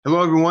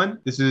Hello, everyone.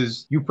 This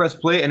is You Press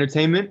Play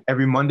Entertainment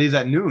every Mondays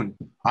at noon.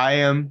 I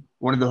am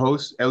one of the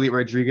hosts, Elliot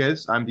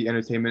Rodriguez. I'm the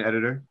entertainment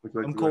editor. Would you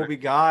like I'm to go ahead? Colby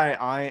Guy.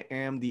 I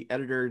am the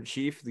editor in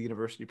chief of the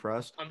University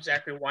Press. I'm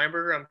Zachary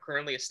Weinberger. I'm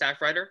currently a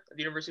staff writer at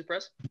the University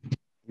Press.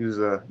 He's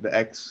the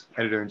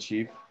ex-editor in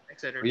chief.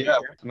 Exeter But Chief. yeah,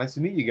 Yeah. it's nice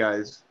to meet you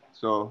guys.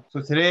 So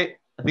today,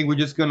 I think we're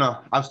just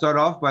gonna. I'll start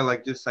off by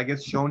I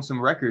guess showing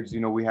some records.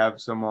 We have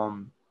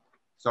some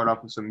start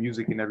off with some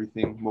music and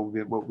everything.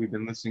 What we've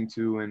been listening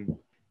to, and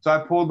so I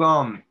pulled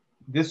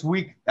this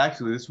week.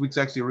 Actually, this week's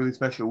actually a really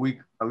special week,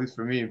 at least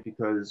for me,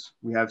 because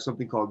we have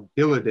something called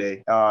Dilla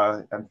Day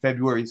on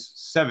February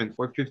 7th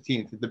or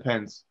 15th. It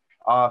depends.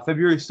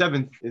 February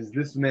 7th is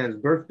this man's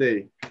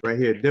birthday right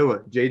here,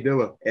 Dilla, Jay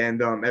Dilla.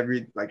 And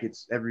every what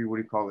do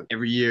you call it?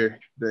 Every year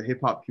the hip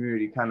hop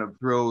community kind of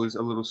throws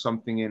a little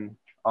something in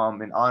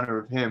honor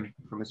of him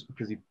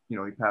because he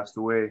passed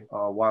away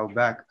a while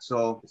back.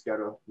 So it's got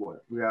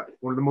we got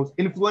one of the most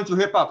influential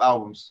hip hop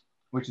albums,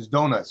 which is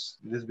Donuts.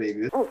 This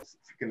baby, this is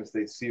gonna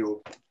stay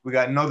sealed. We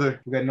got another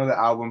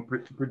album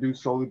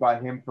produced solely by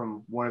him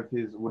from one of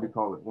his one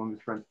of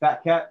his friends,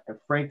 Fat Cat and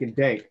Frank and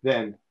Dank.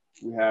 Then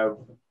we have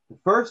the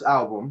first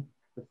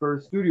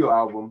studio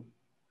album.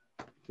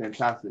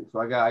 Fantastic. So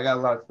I got a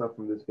lot of stuff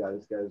from this guy.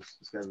 This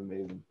guy's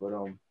amazing. But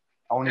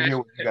I want to hear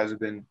what you guys have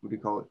been what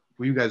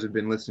you guys have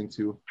been listening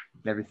to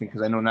and everything,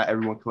 because I know not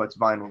everyone collects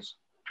vinyls.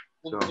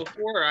 Well, So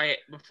before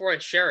I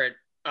share it,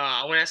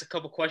 I want to ask a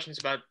couple questions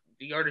about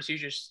the artist you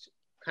just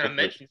kind of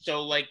mentioned.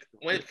 So, like,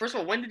 first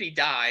of all, when did he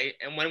die,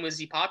 and when was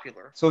he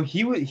popular? So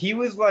he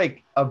was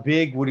like a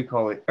big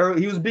or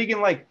he was big in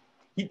like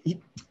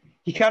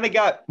he kind of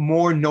got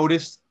more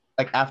noticed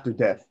like after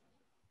death.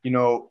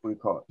 What do you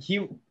call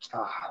it?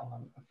 I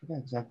forgot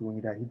exactly when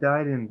he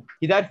died.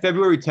 He died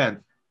February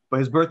 10th, but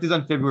his birthday's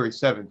on February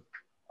 7th.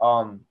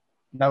 Not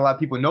a lot of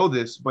people know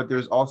this, but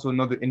there's also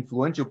another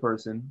influential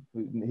person.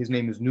 His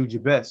name is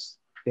Nujabes.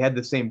 They had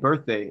the same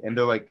birthday, and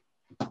they're like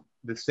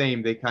the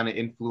same. They kind of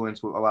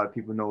influence what a lot of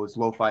people know is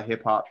lo-fi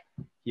hip hop.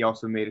 He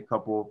also made a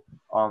couple.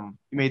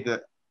 He made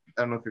the.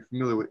 I don't know if you're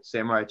familiar with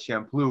Samurai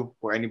Champloo,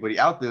 or anybody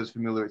out there is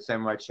familiar with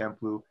Samurai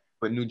Champloo,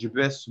 but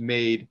Nujabes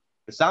made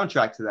the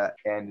soundtrack to that,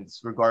 and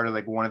it's regarded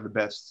like one of the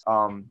best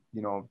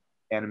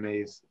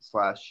animes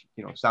slash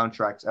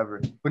soundtracks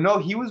ever. But no,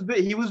 he was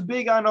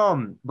big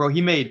on bro,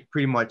 he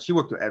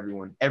worked with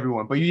everyone,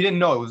 but you didn't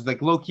know, it was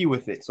like low key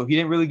with it, so he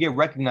didn't really get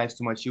recognized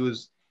too much. He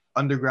was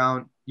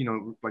underground,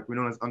 like we're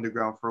known as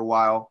underground for a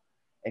while,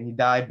 and he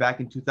died back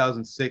in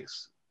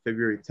 2006,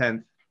 February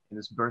 10th, and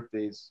his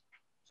birthday's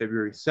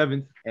February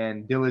 7th,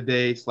 and Dilla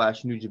Day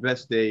slash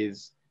Nujabes Day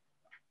is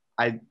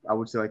I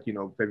would say like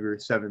February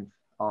 7th,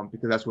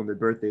 because that's when their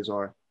birthdays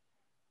are.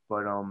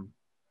 But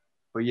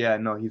but yeah,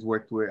 no, he's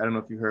worked with, I don't know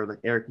if you heard, like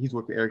Eric, he's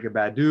worked with Erykah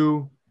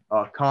Badu,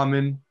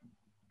 Common,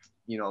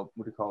 what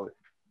do you call it?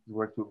 He's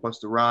worked with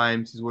Busta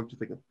Rhymes. He's worked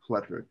with like a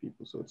plethora of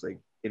people. So it's like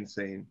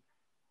insane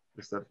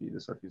the stuff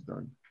he's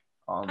done.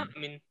 I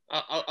mean,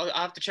 I'll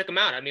have to check him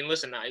out. I mean,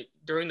 listen,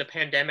 during the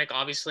pandemic,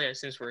 obviously,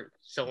 since we're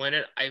still in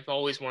it, I've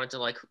always wanted to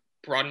like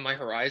broaden my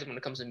horizon when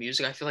it comes to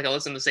music. I feel like I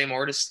listen to the same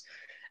artist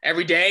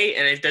every day,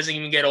 and it doesn't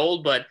even get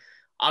old. But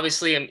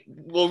obviously,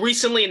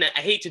 recently, and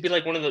I hate to be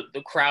like one of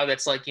the crowd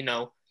that's like,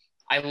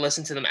 I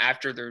listened to them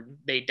after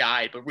they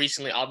died, but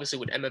recently, obviously,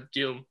 with MF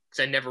Doom,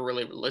 because I never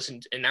really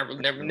listened and never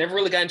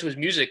really got into his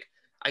music.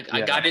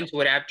 I got into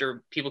it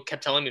after people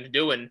kept telling me to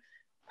do it, and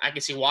I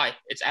can see why.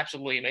 It's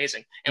absolutely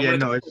amazing. And Yeah,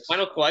 when it no, comes to the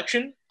final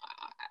collection,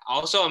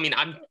 also, I mean,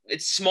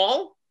 it's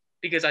small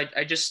because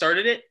I just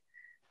started it.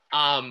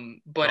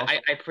 But awesome.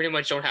 I pretty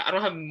much I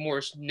don't have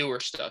more newer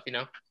stuff,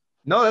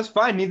 No, that's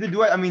fine. Neither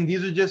do I. I mean,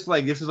 these are just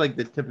like, this is like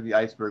the tip of the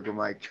iceberg of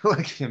my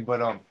collection.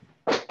 But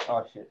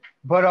oh shit.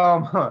 But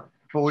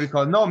but what do you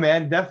call it? No,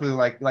 man, definitely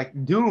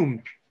like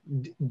Doom.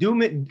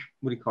 Doom it,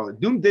 what do you call it?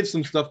 Doom did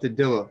some stuff to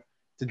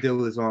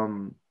Dilla's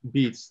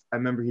beats. I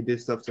remember he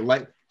did stuff to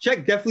like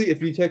definitely,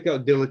 if you check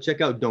out Dilla, check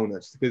out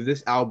Donuts, because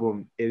this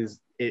album is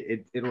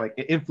it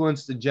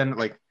influenced the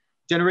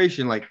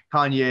generation, like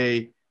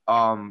Kanye,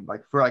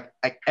 like for like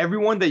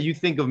everyone that you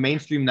think of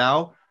mainstream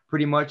now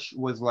pretty much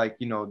was like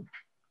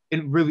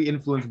really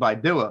influenced by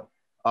Dilla.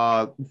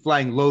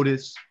 Flying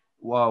Lotus,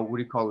 what do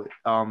you call it?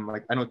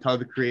 Like I know Tyler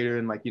the Creator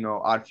and like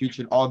Odd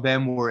Future, all of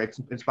them were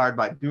inspired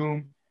by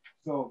Doom.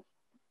 So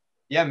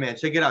yeah, man,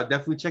 check it out.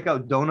 Definitely check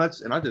out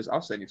Donuts, and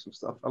I'll send you some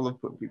stuff. I love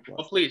putting people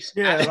on. Oh, please.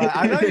 Yeah, like,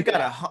 I know you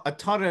got a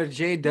ton of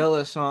Jay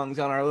Dilla songs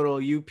on our little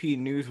UP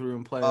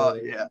newsroom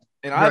playlist. Yeah,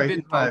 and I've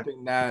been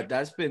pumping that.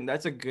 That's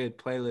a good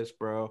playlist,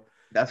 bro.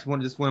 That's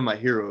one of my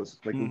heroes,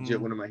 like legit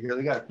one of my heroes.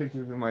 I got a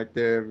picture of him right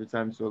there every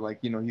time. So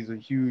like he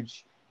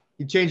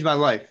changed my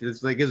life.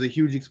 It's a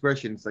huge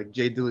expression. It's like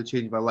Jay Dilla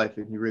changed my life,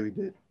 and he really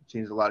did. He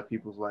changed a lot of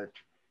people's life.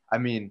 I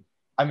mean,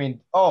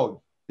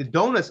 oh, the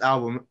Donuts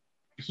album,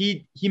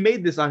 he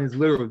made this on his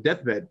literal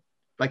deathbed,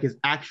 like his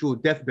actual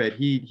deathbed.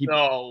 He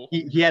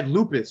had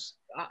lupus,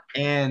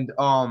 and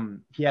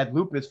he had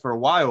lupus for a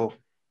while,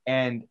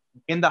 and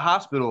in the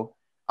hospital,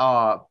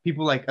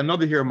 people like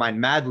another hero of mine,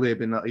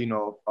 Madlib, and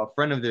a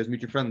friend of theirs,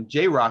 mutual friend,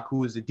 J Rock, who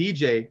was a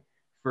DJ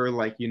for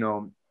like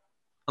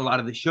a lot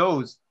of the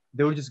shows,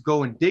 they would just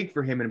go and dig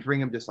for him and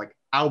bring him just like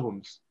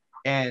albums.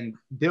 And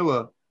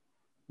Dilla,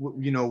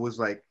 was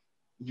like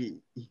he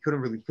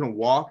couldn't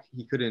walk,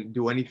 he couldn't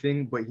do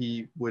anything, but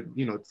he would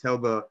tell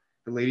the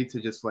lady to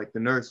just like the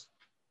nurse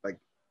like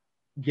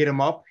get him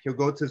up. He'll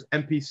go to his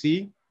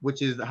MPC,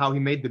 which is how he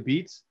made the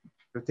beats.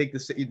 He'll take the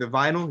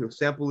vinyl, he'll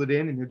sample it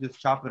in, and he'll just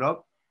chop it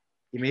up.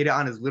 He made it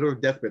on his literal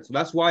deathbed, so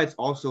that's why it's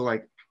also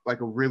like a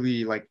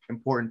really like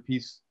important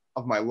piece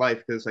of my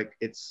life, because like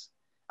it's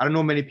I don't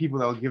know many people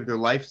that will give their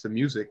lives to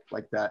music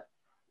like that,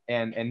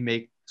 and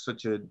make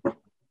such a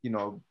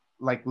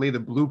like lay the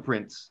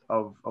blueprints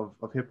of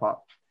hip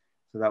hop.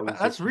 So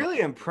that's really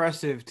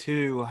impressive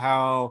too,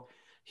 how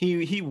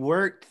he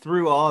worked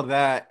through all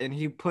that and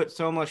he put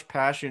so much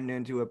passion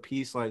into a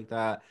piece like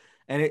that,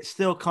 and it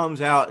still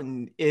comes out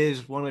and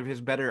is one of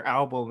his better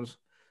albums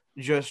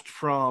just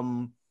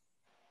from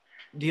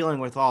dealing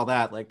with all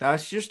that. Like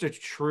that's just a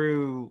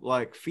true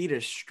like feat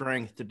of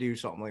strength to do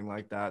something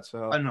like that.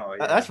 So I know,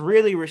 yeah. That's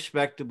really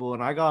respectable,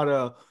 and I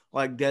gotta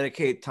like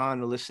dedicate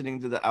time to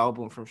listening to the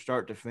album from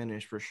start to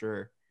finish for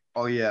sure.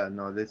 Oh yeah,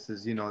 no, this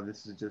is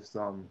just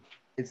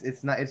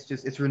it's not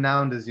it's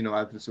renowned as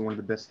obviously one of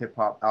the best hip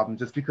hop albums,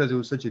 just because it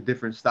was such a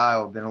different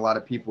style than a lot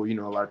of people. A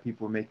lot of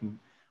people were making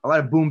a lot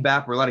of boom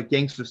bap or a lot of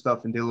gangster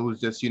stuff, and Dilla was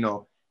just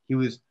he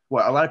was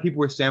what a lot of people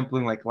were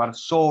sampling, like a lot of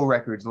soul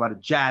records, a lot of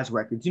jazz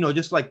records,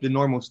 just like the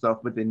normal stuff.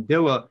 But then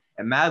Dilla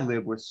and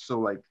Madlib were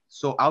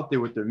so out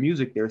there with their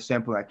music. They were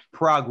sampling like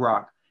prog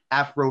rock,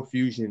 Afro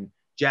fusion,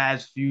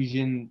 jazz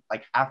fusion,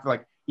 like after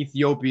like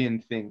Ethiopian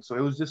things. So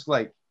it was just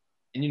like,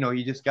 and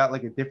he just got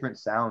like a different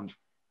sound,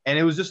 and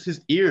it was just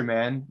his ear,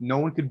 man. No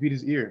one could beat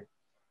his ear.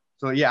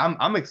 So yeah,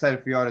 I'm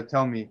excited for y'all to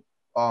tell me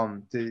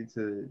to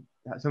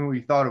tell me what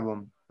you thought of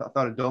him.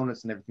 Thought of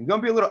Donuts and everything. It's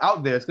gonna be a little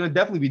out there. It's gonna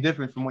definitely be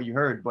different from what you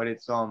heard, but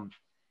it's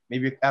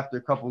maybe after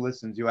a couple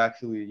listens you'll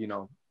actually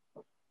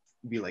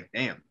be like,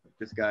 damn,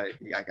 this guy.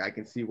 I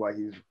can see why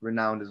he's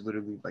renowned as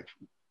literally like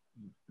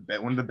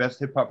one of the best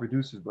hip hop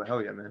producers. But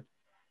hell yeah, man.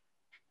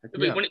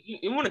 Yeah.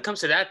 When it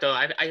comes to that though,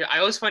 I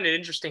always find it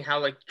interesting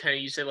how like kind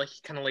of you said like he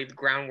kind of laid the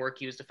groundwork,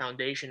 he was the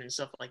foundation and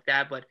stuff like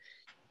that, but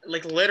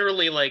like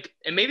literally like,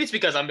 and maybe it's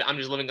because I'm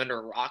just living under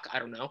a rock, I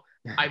don't know.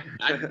 I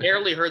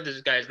barely heard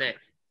this guy's name,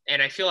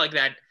 and I feel like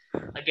that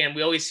again.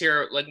 We always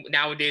hear like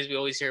nowadays we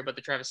always hear about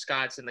the Travis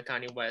Scotts and the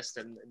Kanye West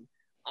and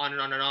on and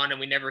on and on, and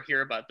we never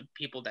hear about the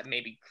people that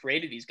maybe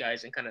created these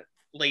guys and kind of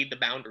laid the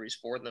boundaries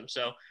for them.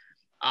 So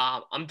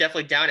I'm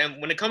definitely down.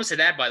 And when it comes to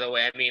that, by the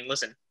way, I mean,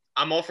 listen,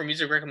 I'm all for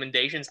music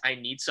recommendations. I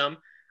need some.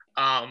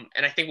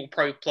 And I think we'll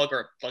probably plug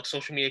our like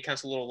social media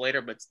accounts a little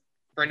later, but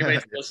for anybody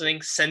that's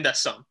listening, send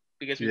us some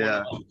because we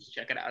want to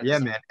check it out. Yeah,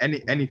 man.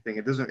 Anything.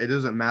 It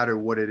doesn't matter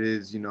what it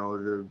is,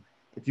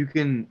 if you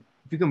can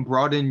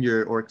broaden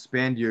or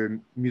expand your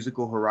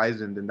musical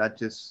horizon, then that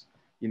just,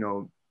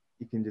 you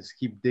can just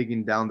keep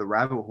digging down the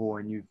rabbit hole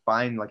and you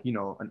find like,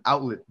 an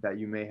outlet that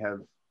you may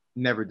have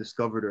never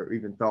discovered or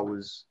even thought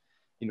was,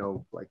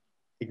 like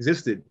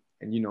existed.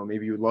 And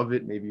maybe you love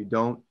it, maybe you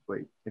don't, but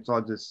it's all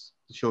just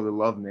to show the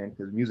love, man,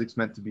 because music's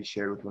meant to be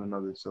shared with one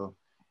another. So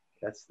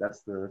that's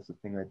the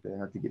thing right there.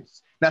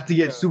 Not to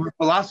get super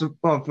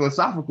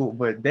philosophical,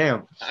 but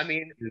damn. I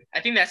mean, I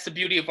think that's the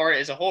beauty of art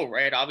as a whole,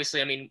 right?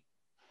 Obviously, I mean,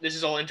 this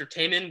is all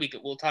entertainment.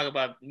 We'll talk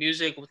about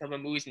music, we'll talk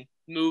about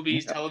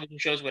movies, television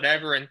shows,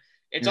 whatever, and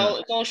it's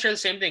all share the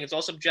same thing. It's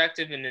all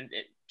subjective, and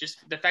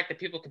just the fact that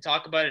people can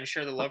talk about it and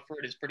share the love for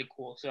it is pretty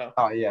cool. So.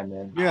 Oh yeah,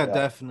 man. Yeah,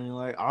 definitely.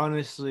 Like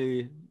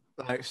honestly,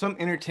 like some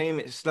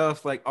entertainment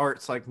stuff, like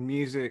arts, like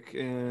music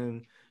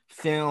and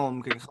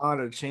film, can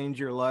kind of change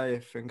your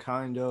life and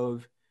kind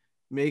of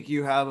make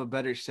you have a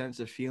better sense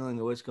of feeling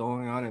of what's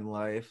going on in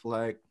life.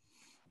 Like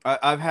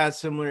I've had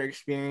similar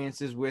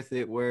experiences with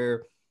it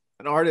where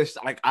an artist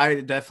like I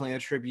definitely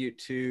attribute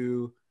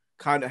to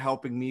kind of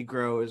helping me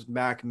grow is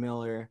Mac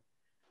Miller,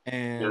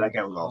 and that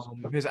guy was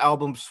awesome. His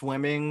album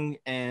Swimming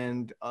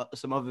and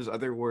some of his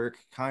other work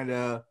kind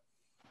of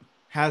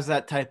has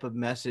that type of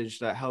message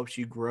that helps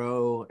you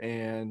grow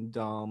and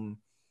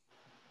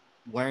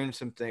learn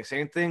some things.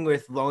 Same thing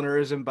with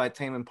Lonerism by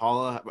Tame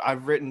Impala.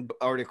 I've written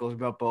articles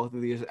about both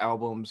of these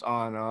albums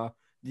on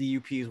the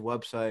UP's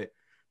website,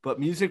 but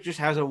music just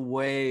has a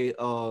way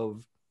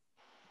of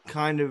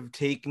kind of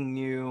taking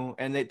you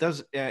and it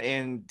does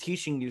and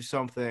teaching you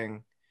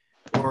something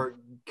or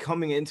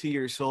coming into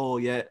your soul,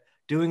 yet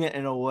doing it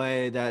in a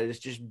way that is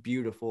just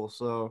beautiful.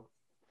 So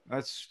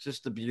that's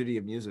just the beauty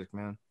of music,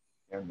 man.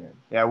 Yeah, man.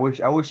 Yeah, I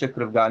wish I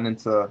could have gotten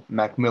into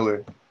Mac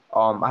Miller.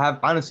 I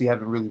honestly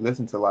haven't really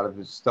listened to a lot of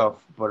his stuff,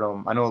 but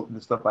I know the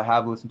stuff I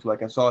have listened to.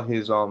 Like I saw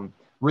his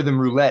Rhythm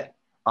Roulette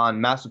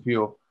on Mass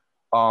Appeal.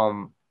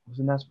 Was it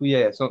Mass Appeal?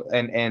 Yeah. So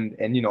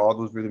and all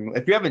those rhythm.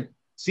 If you haven't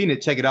seen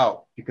it, check it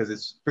out because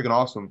it's freaking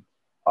awesome.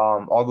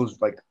 All those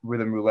like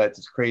rhythm roulettes,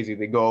 it's crazy.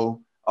 They go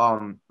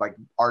like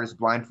artists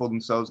blindfold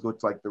themselves, go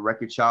to like the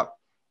record shop,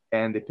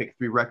 and they pick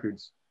 3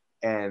 records,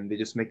 and they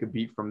just make a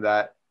beat from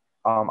that.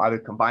 Either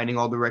combining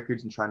all the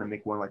records and trying to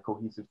make one like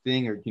cohesive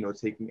thing, or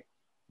taking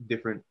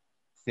different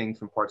things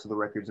from parts of the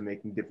records and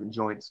making different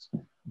joints.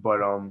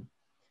 But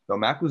No,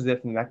 Mac was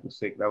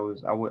sick. I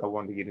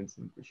wanted to get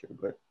into him for sure,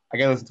 but I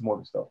gotta listen to more of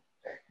his stuff.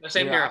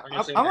 Same Yeah,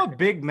 here. Same I'm here. a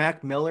big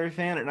Mac Miller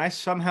fan, and I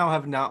somehow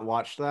have not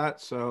watched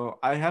that, so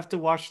I have to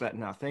watch that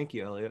now. Thank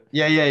you, Elliot.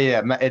 Yeah.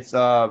 It's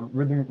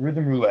Rhythm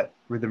Roulette.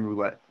 Rhythm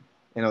Roulette.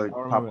 You know, I'll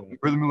pop remember that.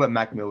 Rhythm Roulette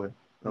Mac Miller.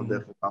 They'll Mhm.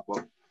 definitely pop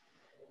up.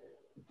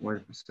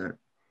 100%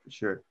 for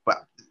sure.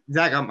 But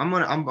Zach,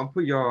 I'm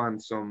put y'all on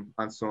some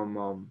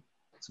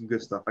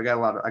good stuff. I got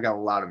a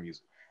lot of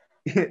music.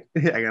 I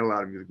got a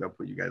lot of music I'll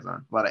put you guys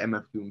on. A lot of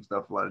MF Doom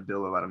stuff, a lot of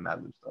Dilla, a lot of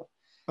Madlib stuff.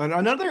 And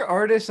another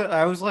artist that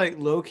I was like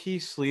low key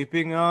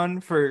sleeping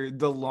on for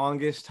the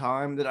longest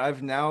time that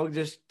I've now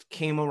just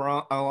came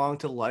along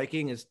to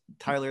liking is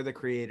Tyler the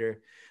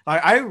Creator.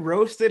 I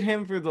roasted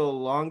him for the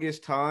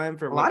longest time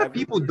for A lot of whatever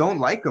people reason. don't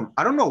like him.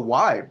 I don't know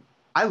why.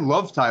 I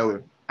love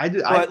Tyler.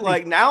 But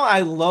like now I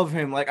love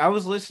him. Like I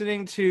was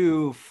listening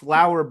to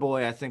Flower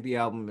Boy, I think the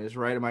album is,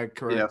 right? Am I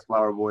correct? Yeah,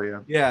 Flower Boy, yeah.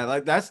 Yeah,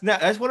 like that's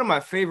one of my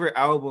favorite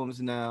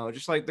albums now.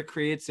 Just like the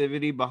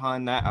creativity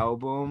behind that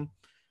album.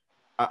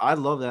 I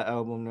love that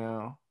album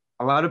now.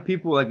 A lot of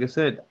people, like I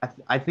said,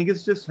 I think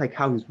it's just like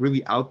how he's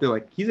really out there.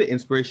 Like he's an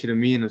inspiration to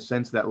me in the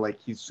sense that like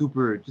he's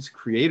super just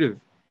creative,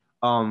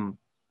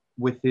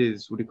 with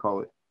his, what do you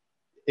call it?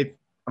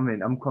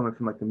 I'm coming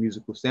from like a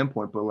musical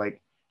standpoint, but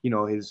like,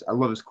 I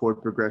love his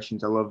chord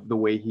progressions. I love the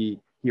way he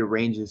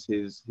arranges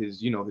his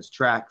his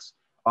tracks.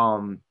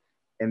 And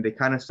they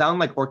kind of sound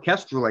like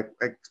orchestral, like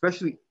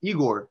especially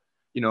Igor.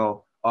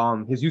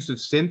 His use of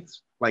synths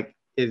like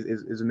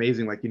is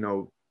amazing. Like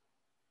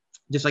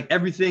just like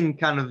everything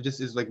kind of just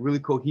is like really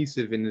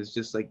cohesive and is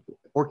just like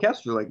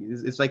orchestral. Like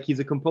it's like he's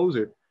a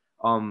composer.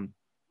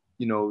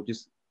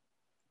 Just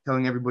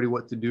telling everybody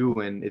what to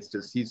do, and it's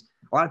just a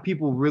lot of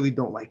people really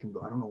don't like him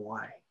though. I don't know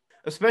why.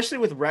 Especially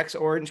with Rex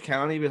Orange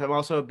County, because I'm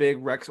also a big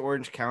Rex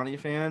Orange County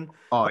fan.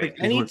 Oh, like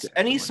yeah,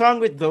 any song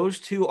with those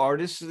two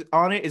artists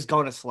on it is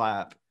gonna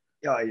slap.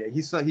 Oh yeah,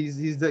 he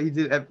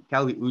did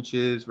Cali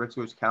Uchis, Rex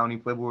Orange County,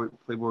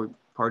 Playboy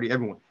Party,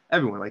 everyone.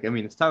 Like I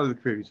mean, it's Tyler the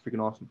Creator. He's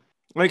freaking awesome.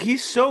 Like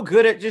he's so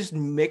good at just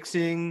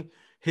mixing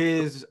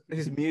his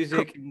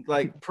music,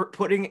 like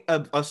putting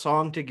a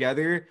song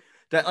together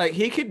that like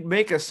he could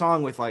make a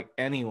song with like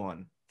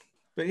anyone.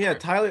 But yeah,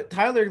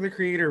 Tyler the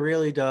Creator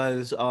really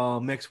does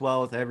mix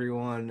well with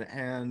everyone,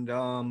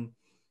 and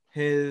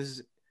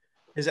his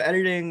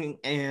editing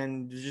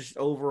and just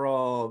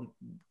overall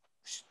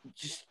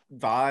just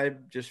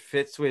vibe just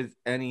fits with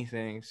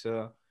anything.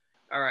 So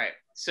all right,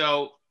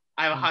 so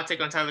I have a hot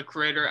take on Tyler the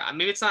Creator.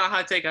 Maybe it's not a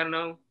hot take. I don't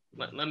know.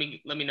 Let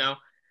me know.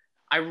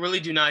 I really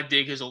do not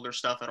dig his older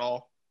stuff at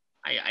all.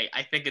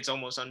 I think it's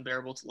almost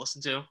unbearable to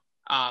listen to.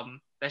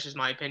 That's just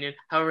my opinion.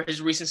 However,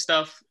 his recent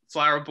stuff,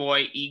 Flower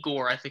Boy,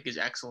 Igor, I think is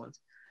excellent.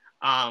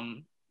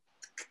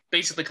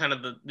 Basically kind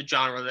of the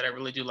genre that I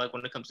really do like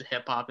when it comes to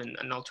hip hop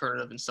and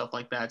alternative and stuff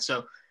like that.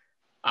 So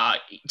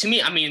to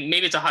me, I mean,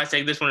 maybe it's a hot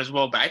take this one as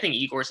well, but I think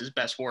Igor's his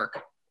best work.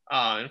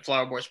 And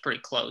Flower Boy is pretty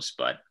close,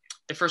 but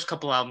the first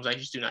couple albums I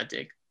just do not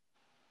dig.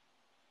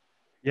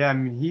 Yeah, I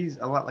mean, he's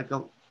a lot like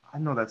I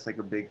know that's like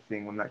a big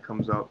thing when that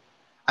comes up.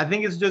 I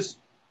think it's just,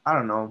 I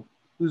don't know.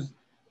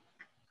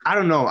 I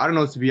don't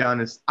know, to be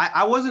honest.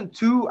 I wasn't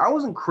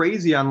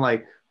crazy on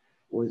like,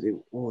 what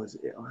was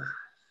it?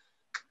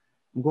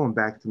 I'm going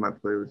back to my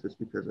playlist just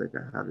because like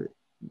I have it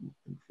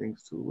and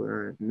things to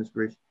learn and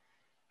inspiration.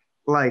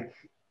 Like,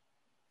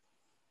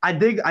 I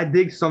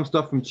dig some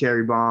stuff from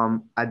Cherry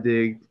Bomb. I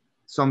dig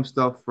some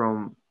stuff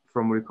from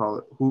what do you call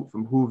it?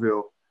 From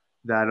Whoville.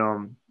 That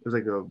it was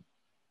like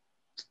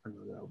I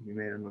know that album you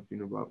made. I don't know if you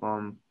know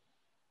about.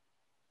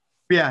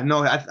 Yeah,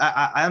 no,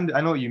 I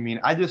know what you mean.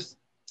 I just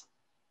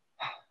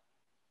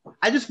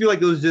feel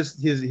like it was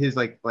just his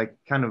like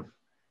kind of,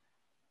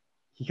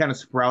 he kind of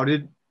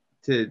sprouted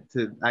to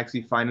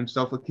actually find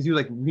himself, because he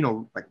was like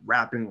like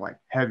rapping like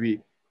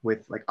heavy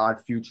with like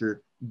Odd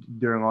Future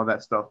during all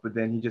that stuff, but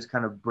then he just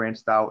kind of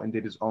branched out and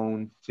did his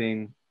own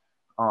thing.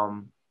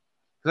 Because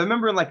I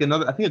remember in like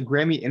another, I think a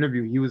Grammy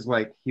interview, he's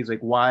like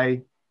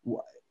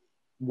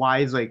why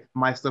is like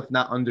my stuff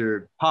not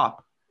under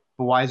pop,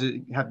 but why does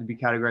it have to be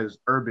categorized as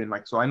urban?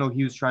 Like, so I know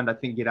he was trying to, I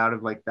think, get out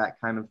of like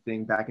that kind of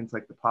thing back into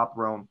like the pop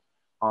realm,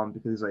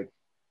 because like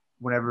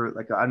whenever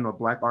like I don't know, a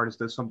black artist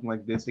does something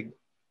like this, it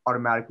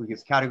automatically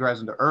gets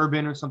categorized into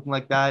urban or something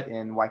like that,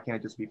 and why can't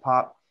it just be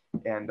pop?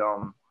 And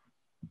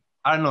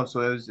I don't know, so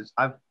it was just,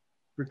 I've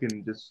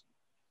freaking just,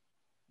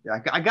 yeah,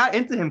 I got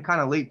into him kind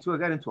of late too. I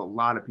got into a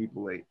lot of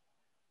people late,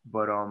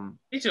 but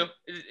Me too.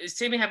 It's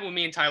same thing happened with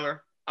me and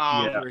Tyler.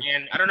 Yeah.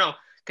 And I don't know,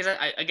 because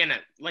I again,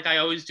 like I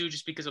always do,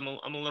 just because I'm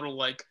a little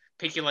like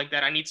picky like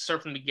that. I need to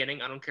start from the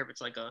beginning. I don't care if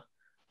it's like the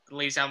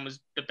latest album was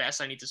the best.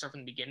 I need to start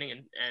from the beginning,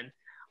 and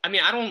I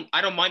mean, I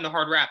don't mind the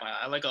hard rap.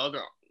 I like a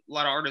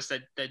lot of artists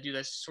that do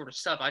that sort of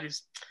stuff. I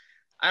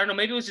don't know,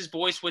 maybe it was his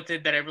voice with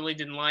it that I really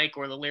didn't like,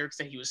 or the lyrics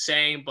that he was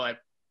saying, but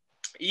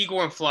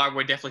Igor and Flower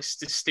Boy definitely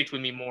stick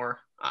with me more,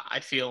 I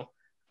feel.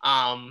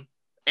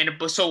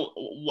 So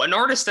an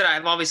artist that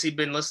I've obviously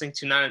been listening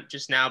to, not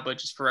just now, but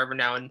just forever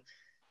now, and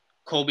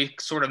Colby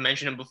sort of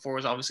mentioned him before,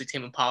 was obviously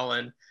Tame Impala,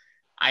 and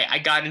I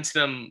got into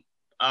them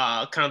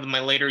kind of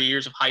my later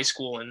years of high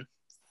school and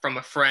from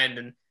a friend.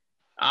 And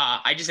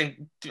I just think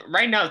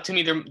right now, to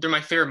me, they're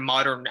my favorite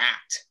modern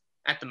act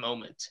at the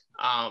moment.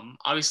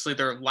 Obviously,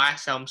 their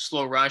last album,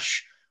 Slow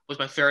Rush, was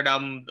my favorite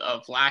album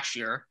of last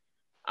year.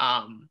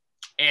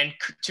 And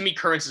to me,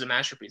 Currents is a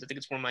masterpiece. I think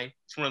it's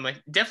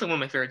definitely one of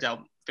my favorite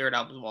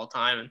albums of all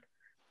time. And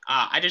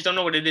I just don't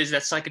know what it is.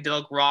 That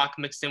psychedelic rock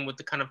mixed in with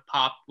the kind of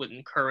pop with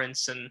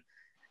Currents, and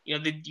you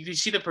can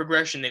see the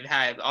progression they've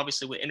had.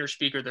 Obviously, with Inner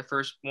Speaker, their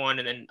first one,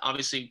 and then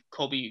obviously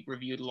Colby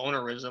reviewed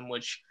Lonerism,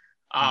 which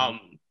I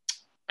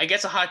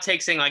guess a hot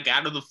take saying like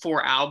out of the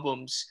 4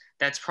 albums,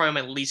 that's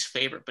probably my least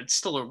favorite, but it's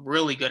still a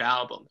really good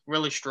album,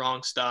 really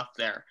strong stuff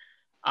there.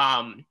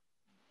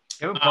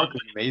 Kevin Parker's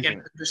amazing.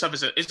 Again, their stuff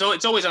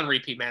it's always on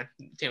repeat, man.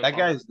 That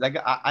guy.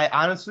 I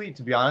honestly,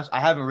 to be honest,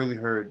 I haven't really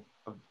heard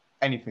of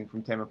anything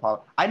from Tame Impala.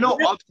 I know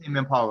of Tame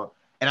Impala,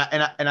 and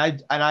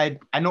I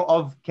know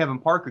of Kevin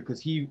Parker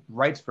because he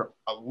writes for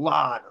a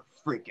lot of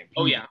freaking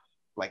people. Oh yeah,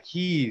 like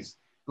he's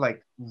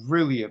like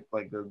really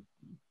like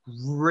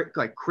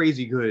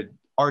crazy good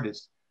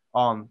artist,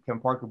 Kevin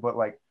Parker. But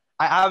like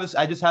I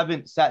just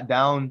haven't sat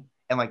down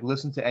and like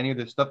listened to any of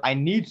their stuff. I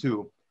need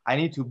to,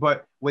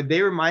 but what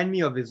they remind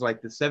me of is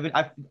like the it's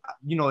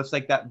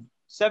like that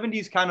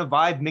 70s kind of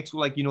vibe mixed with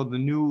like, the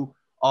new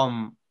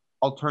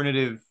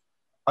alternative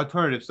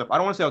stuff. I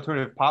don't want to say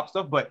alternative pop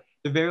stuff, but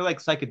they're very like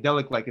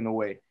psychedelic, like in a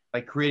way,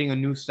 like creating a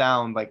new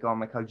sound, like how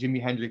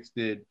Jimi Hendrix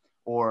did,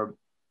 or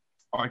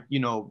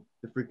the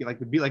freaking like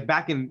the beat, like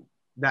back in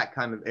that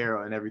kind of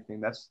era and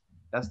everything. That's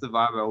the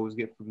vibe I always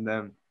get from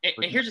them. And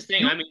here's the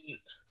thing,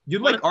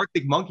 you'd like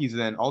Arctic Monkeys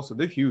then also.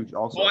 They're huge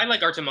also. Oh, I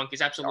like Arctic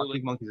Monkeys, absolutely.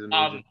 Arctic Monkeys is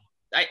amazing.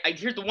 I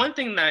here's the one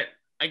thing that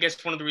I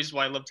guess one of the reasons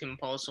why I love Tame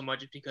Impala so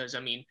much is because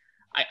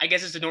I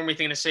guess it's a normie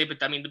thing to say,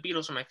 but the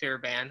Beatles are my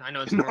favorite band. I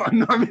know it's a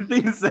normie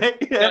thing to say.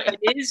 No, it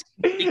is,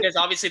 because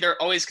obviously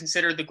they're always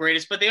considered the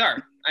greatest, but they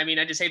are. I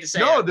just hate to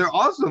say it. No, they're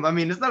awesome.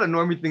 It's not a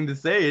normie thing to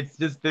say. It's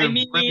just they're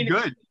pretty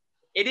good.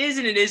 It is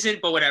and it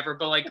isn't, but whatever.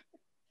 But like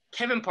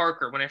Kevin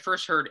Parker, when I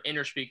first heard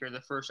Inner Speaker,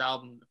 the first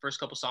album, the first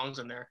couple songs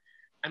in there,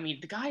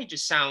 the guy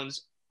just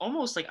sounds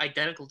almost like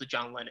identical to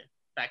John Lennon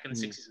back in the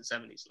 60s and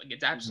 70s. Like,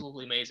 it's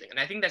absolutely amazing. And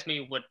I think that's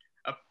maybe what,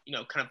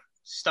 kind of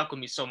stuck with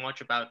me so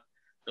much about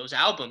those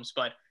albums.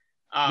 But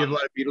you have a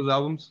lot of Beatles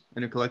albums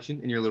in your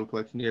little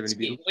collection. Do you have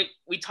any Beatles?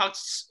 We talked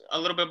a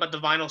little bit about the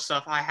vinyl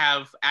stuff. I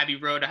have Abbey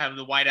Road. I have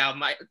the White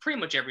Album. Pretty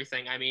much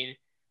everything.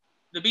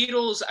 The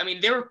Beatles,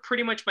 they were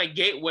pretty much my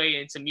gateway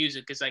into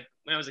music, because like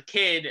when I was a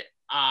kid,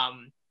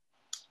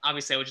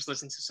 obviously I would just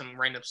listen to some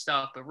random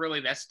stuff, but really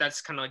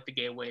that's kind of like the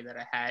gateway that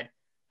I had.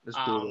 That's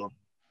cool.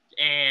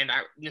 And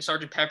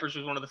Sgt. Pepper's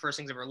was one of the first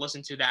things I ever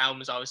listened to. The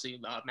album is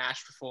obviously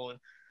masterful. And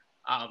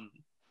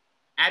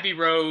Abbey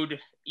Road,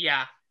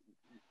 yeah.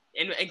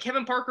 And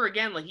Kevin Parker,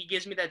 again, like he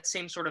gives me that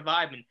same sort of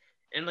vibe.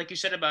 And like you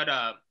said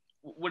about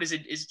what is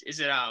it? Is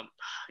it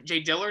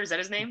Jay Dilla? Is that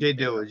his name? Jay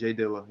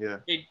Dilla, yeah.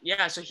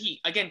 Yeah. So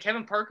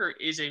Kevin Parker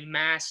is a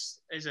vast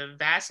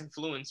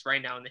influence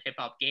right now in the hip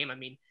hop game.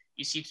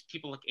 You see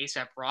people like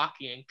A$AP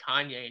Rocky and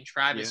Kanye and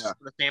Travis. Yeah.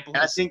 For example,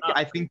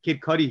 I think Kid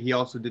Cudi. He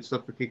also did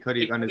stuff for Kid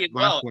Cudi on his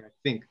last one, I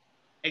think.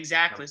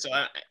 Exactly. So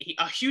a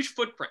huge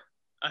footprint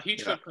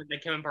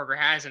that Kevin Parker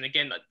has. And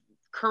again,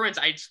 Currents.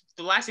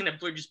 The last thing that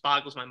just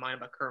boggles my mind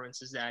about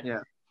Currents is that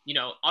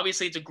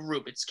obviously it's a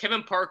group. It's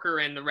Kevin Parker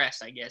and the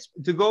rest, I guess.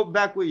 To go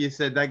back what you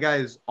said, that guy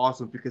is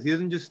awesome because he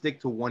doesn't just stick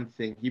to one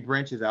thing. He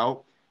branches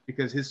out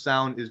because his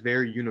sound is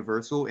very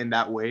universal in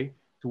that way,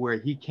 to where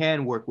he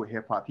can work with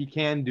hip hop. He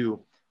can do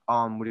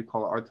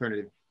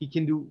alternative. He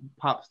can do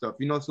pop stuff.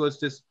 So it's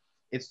just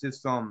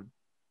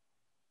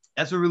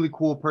that's a really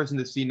cool person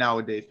to see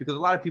nowadays, because a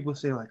lot of people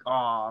say like,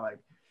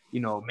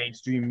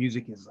 mainstream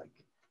music is like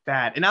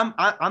bad. And I'm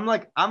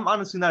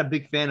honestly not a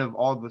big fan of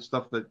all the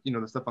stuff that,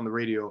 the stuff on the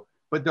radio.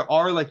 But there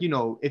are like,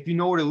 if you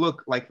know where to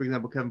look, like for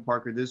example, Kevin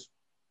Parker, there's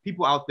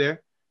people out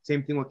there.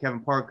 Same thing with Kevin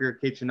Parker,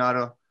 Kate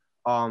Shinoda,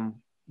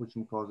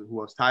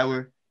 who else?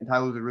 Tyler. And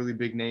Tyler's a really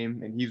big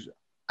name. And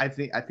I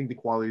think the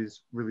quality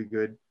is really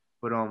good.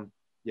 But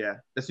yeah,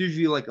 that's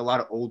usually like a lot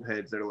of old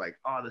heads that are like,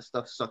 oh, this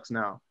stuff sucks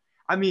now.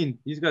 You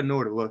just gotta know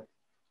where to look.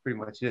 Pretty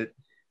much it.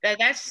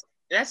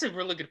 That's a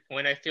really good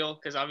point, I feel,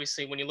 because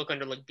obviously when you look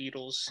under like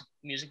Beatles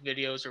music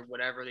videos or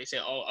whatever, they say,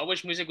 oh, I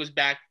wish music was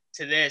back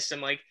to this.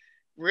 I'm like,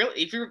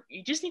 really? If you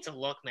just need to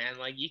look, man.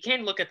 Like, you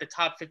can't look at the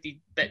top 50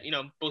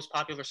 most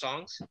popular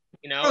songs,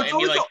 and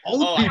be like,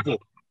 old people.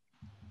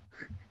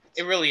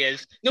 It really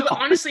is. No, but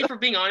honestly, for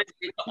being honest,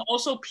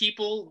 also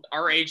people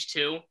our age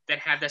too that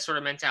have that sort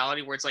of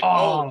mentality where it's like,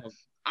 I'm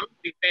a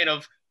big fan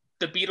of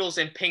the Beatles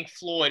and Pink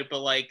Floyd, but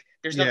like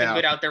there's nothing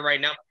good out there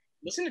right now.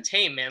 Listen to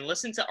Tame, man.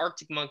 Listen to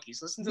Arctic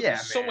Monkeys. Listen to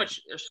there's so much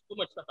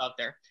stuff out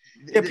there.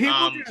 Yeah,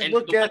 people just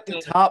look at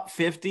the top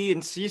 50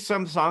 and see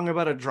some song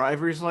about a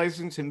driver's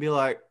license and be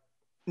like,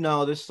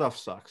 no, this stuff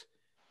sucks.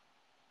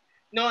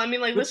 No, like,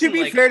 but listen.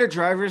 To be fair to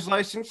Driver's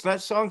License,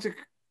 that song's a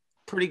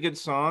pretty good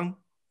song.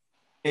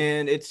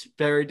 And it's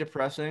very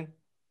depressing.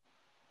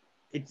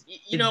 I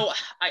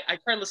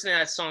tried listening to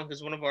that song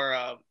because one of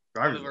our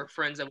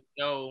friends that we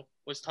know,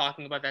 was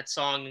talking about that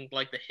song and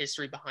like the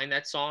history behind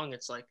that song,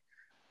 it's like,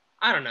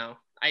 I don't know.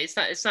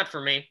 It's not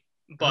for me.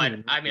 But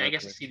I mean, I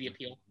guess I see the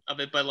appeal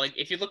of it. But like,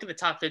 if you look at the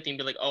top 50 and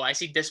be like, oh, I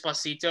see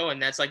Despacito,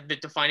 and that's like the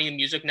defining of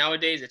music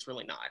nowadays, it's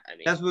really not.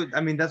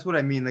 I mean, that's what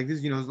I mean. Like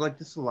this, it's like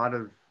just a lot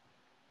of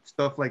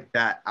stuff like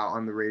that out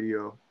on the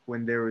radio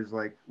when there was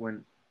like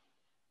when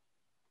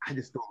I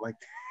just don't like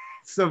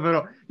stuff at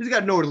all. Just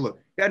gotta know where to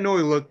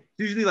look.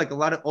 Usually like a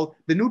lot of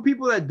the new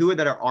people that do it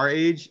that are our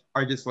age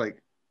are just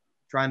like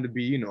trying to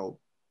be,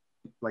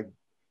 like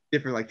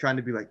different, like trying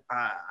to be like,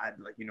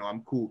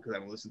 I'm cool because I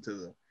don't listen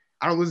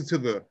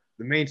to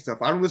the main stuff.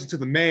 I don't listen to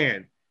the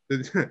man.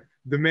 The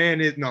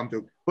man is no, I'm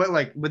joking.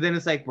 But then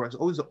it's like for us,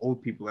 always the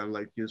old people that are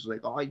like just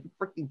like, oh, you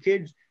freaking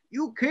kids,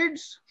 you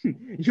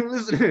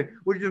listen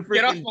with your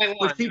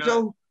freaking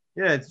Tito.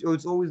 Yeah,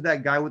 it's always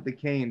that guy with the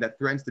cane that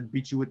threatens to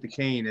beat you with the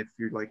cane if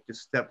you're like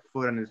just step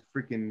foot on his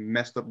freaking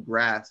messed up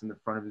grass in the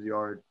front of his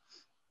yard.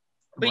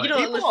 But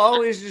people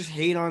always just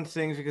hate on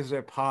things because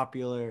they're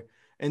popular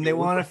and they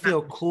want to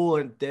feel cool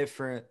and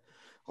different.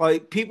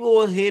 Like people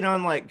will hate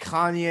on like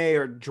Kanye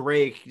or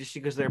Drake just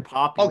because they're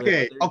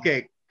popular.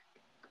 Okay.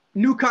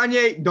 New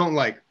Kanye, don't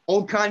like.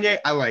 Old Kanye,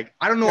 I like.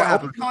 I don't know what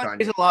happened to Kanye.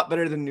 He's a lot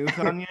better than new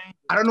Kanye.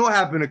 I don't know what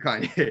happened to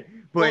Kanye,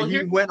 but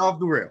he went off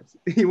the rails.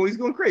 He's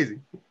going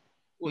crazy.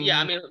 Well,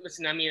 yeah, I mean,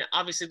 listen,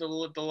 obviously the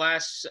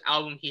last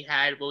album he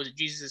had, what was it,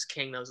 Jesus is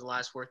King? That was the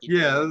last work he did.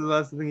 Yeah, that was the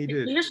last thing he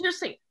did. Here's the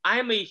thing.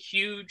 I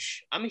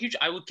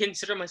would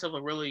consider myself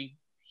a really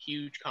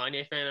huge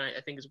Kanye fan.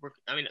 I think his work,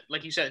 I mean,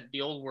 like you said, the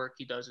old work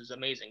he does is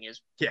amazing.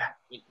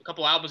 A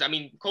couple albums. I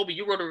mean, Colby,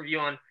 you wrote a review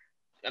on,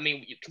 I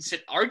mean, you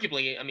consider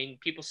arguably, I mean,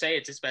 people say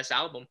it's his best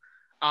album.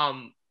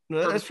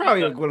 That's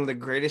probably like one of the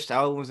greatest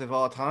albums of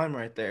all time,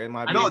 right there. In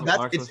my opinion.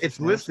 No, it's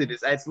listed.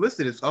 It's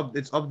listed. It's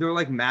up there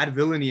like Mad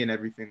Villainy and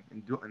everything,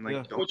 and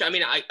like. Yeah. Which I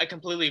mean, I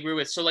completely agree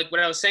with. So like what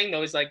I was saying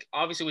though is like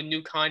obviously with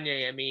new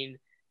Kanye, I mean,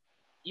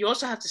 you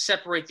also have to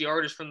separate the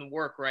artist from the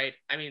work, right?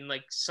 I mean,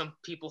 like some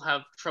people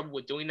have trouble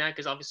with doing that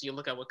because obviously you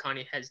look at what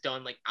Kanye has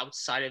done like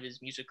outside of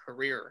his music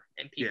career,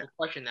 and people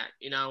question that,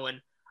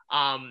 and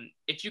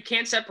if you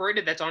can't separate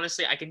it, that's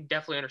honestly I can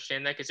definitely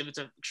understand that because if it's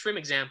an extreme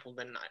example,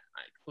 then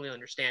I completely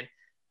understand.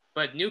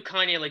 But new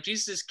Kanye, like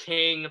Jesus is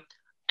King,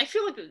 I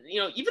feel like,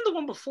 even the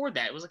one before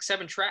that, it was like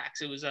 7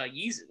 tracks. It was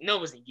Yeezus. No, it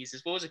wasn't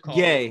Yeezus. What was it called?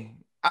 Yay.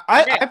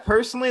 I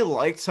personally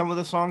liked some of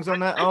the songs on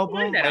that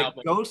album.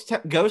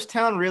 Ghost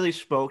Town really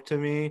spoke to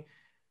me,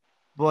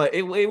 but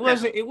it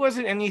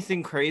wasn't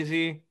anything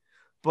crazy.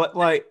 But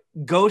like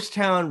Ghost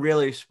Town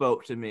really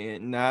spoke to me,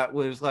 and that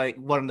was like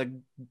one of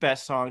the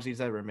best songs he's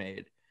ever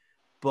made.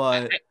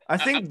 But I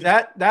think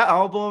that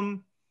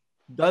album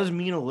does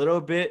mean a little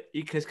bit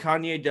because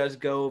Kanye does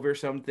go over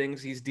some things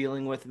he's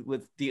dealing with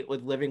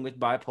living with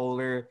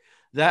bipolar.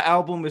 That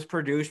album is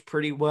produced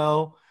pretty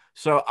well,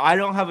 so I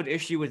don't have an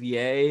issue with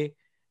Ye.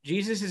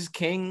 Jesus is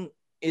King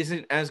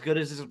isn't as good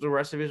as the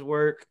rest of his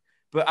work,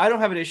 but I don't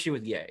have an issue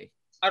with Ye.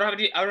 I don't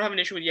have an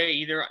issue with Ye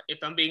either. If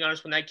I'm being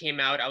honest, when that came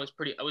out, I was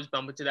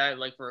bumping to that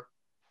like for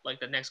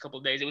like the next couple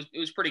of days. It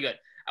was pretty good.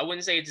 I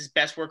wouldn't say it's his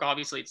best work.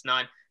 Obviously, it's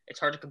not.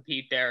 It's hard to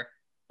compete there,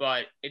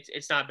 but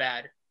it's not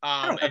bad.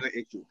 I don't have an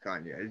issue with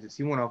Kanye.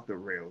 He went off the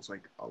rails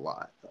like a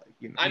lot.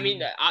 Like, I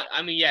mean,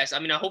 yes. I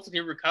mean, hopefully he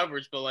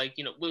recovers, but like,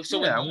 with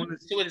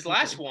his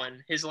last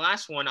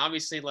one,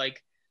 obviously,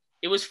 like,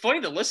 it was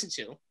funny to listen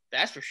to.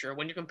 That's for sure.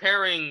 When you're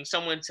comparing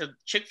someone to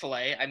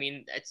Chick-fil-A, I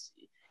mean,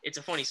 it's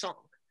a funny song.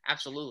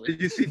 Absolutely.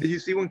 Did you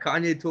see when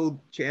Kanye told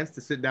Chance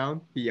to sit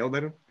down? He yelled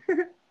at him.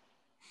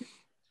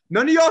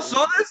 None of y'all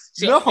saw this?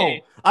 No.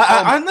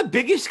 I'm the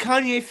biggest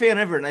Kanye fan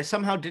ever, and I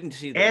somehow didn't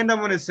see that. And I'm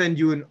going to send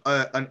you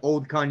an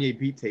old Kanye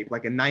beat tape,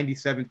 like a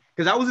 97.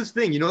 Because that was his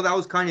thing. That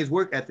was Kanye's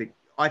work ethic.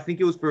 I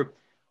think it was for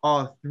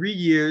 3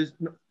 years.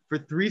 For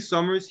 3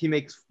 summers, he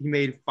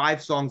made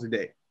 5 songs a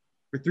day.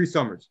 For 3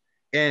 summers.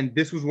 And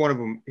this was one of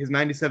them, his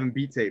 97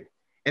 beat tape.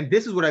 And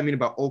this is what I mean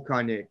about old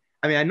Kanye.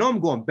 I mean, I know I'm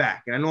going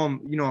back. And I know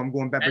I'm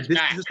going back.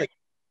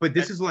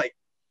 This is like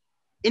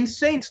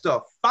insane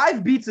stuff.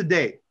 5 beats a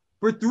day.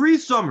 For 3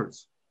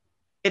 summers,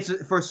 it's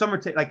for a summer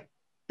tape. Like,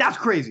 that's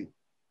crazy.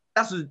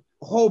 That's a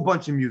whole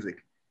bunch of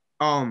music.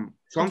 So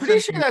I'm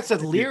pretty sure that's a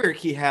lyric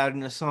he had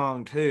in the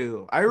song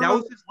too. I remember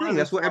that was his thing.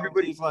 That's what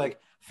everybody's like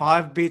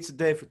 5 beats a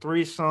day for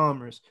 3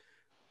 summers.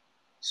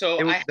 So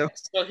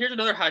here's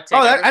another hot take.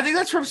 I think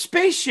that's from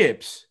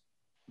Spaceships.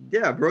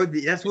 Yeah, bro.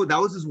 That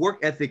was his work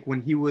ethic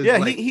when he was. Yeah,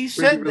 like, he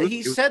said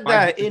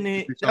that in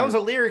it. That was a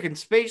lyric in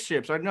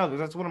Spaceships. I know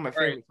that's one of my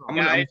favorite songs.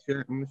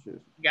 I'm sure.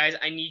 Guys,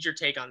 I need your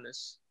take on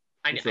this.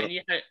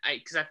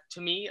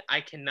 To me,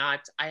 I could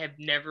not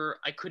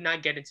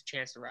get into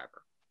Chance the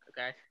Rapper.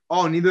 Okay.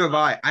 Oh, neither have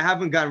I. I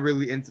haven't gotten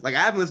really into, like, I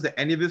haven't listened to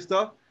any of his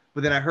stuff,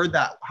 but then I heard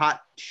that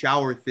Hot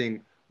Shower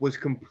thing was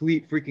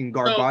complete freaking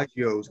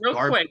garbaggio's.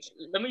 Quick,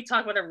 let me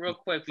talk about that real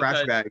quick.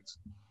 Trash bags.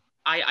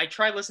 I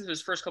tried listening to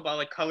his first couple,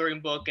 like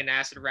Coloring Book and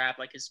Acid Rap,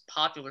 like his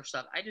popular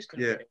stuff. I just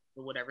couldn't get it,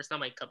 or whatever. It's not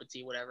my cup of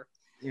tea, whatever.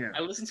 Yeah. I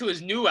listened to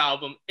his new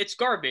album. It's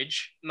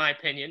garbage, in my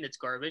opinion. It's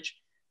garbage.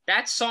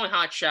 That song,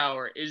 Hot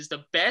Shower, is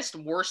the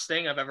worst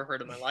thing I've ever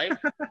heard in my life.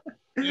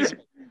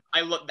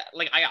 I love that.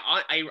 Like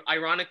I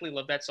ironically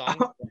love that song.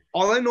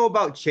 All I know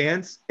about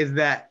Chance is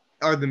that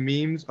are the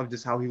memes of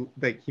just how he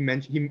like he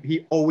mentioned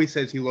he always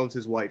says he loves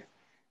his wife.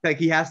 Like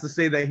he has to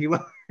say that he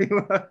loves.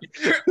 And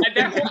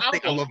that whole I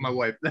album, love my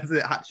wife. That's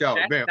it. Hot shower.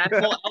 Bam. that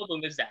whole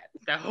album is that.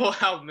 That whole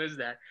album is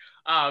that.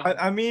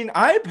 I mean,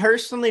 I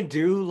personally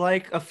do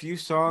like a few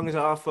songs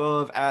off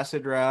of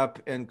Acid Rap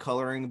and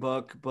Coloring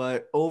Book,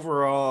 but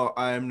overall,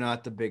 I'm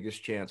not the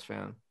biggest Chance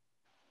fan.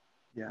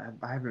 Yeah,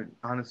 I haven't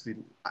honestly,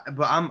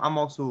 but I'm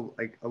also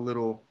like a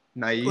little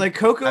naive. Like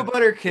Cocoa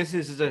Butter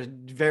Kisses is a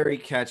very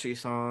catchy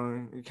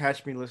song. You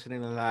catch me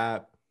listening to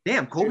that.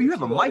 Damn, Kobe, you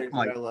have a There's mic, two others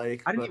Mike. that I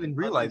like, I didn't but even other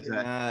realize than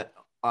that.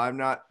 I'm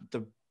not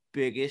the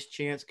biggest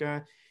Chance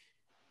guy.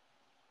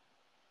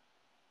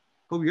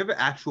 Kobe, you have an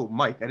actual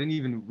mic. I didn't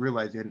even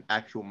realize you had an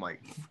actual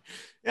mic.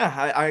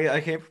 Yeah,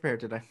 I came prepared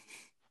today.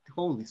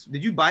 Holy,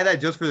 did you buy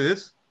that just for this?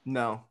 Is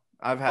No,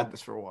 I've had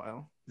this for a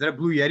while. that a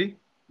Blue Yeti?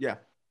 Yeah.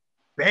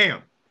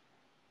 Bam.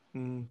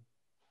 Mm.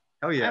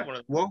 Hell I yeah. have one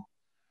of- Well,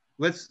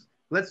 let's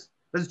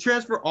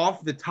transfer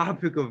off the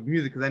topic of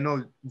music because I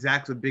know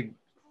Zach's a big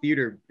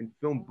theater and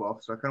film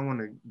buff, so I kind of want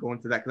to go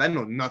into that because I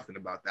know nothing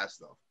about that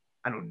stuff.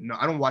 I don't know.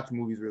 I don't watch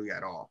movies really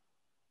at all.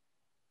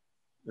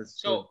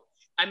 So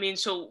I mean,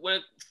 so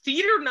when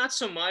theater, not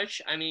so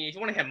much. I mean, if you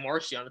want to have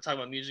Marcy on to talk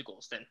about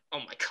musicals, then oh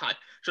my god,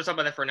 she'll talk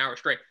about that for an hour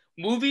straight.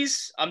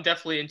 Movies, I'm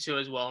definitely into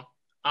as well.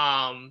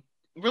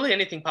 Really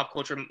anything pop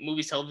culture,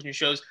 movies, television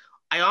shows.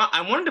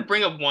 I wanted to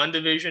bring up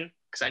WandaVision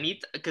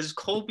because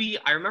Colby.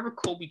 I remember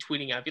Colby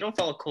tweeting out. If you don't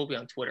follow Colby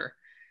on Twitter,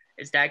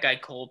 it's that guy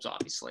Colbs,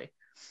 obviously.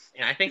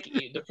 And I think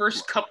the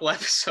first couple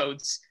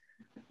episodes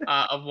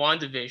of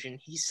WandaVision,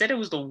 he said it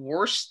was the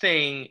worst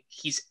thing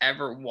he's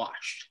ever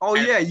watched. Oh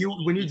yeah,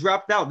 when you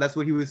dropped out, that's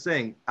what he was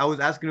saying. I was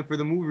asking him for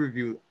the movie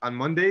review on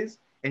Mondays,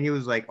 and he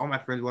was like, "All my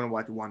friends want to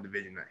watch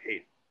WandaVision. I hate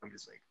it." I'm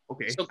just like,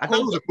 okay. So I thought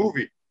it was a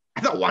movie.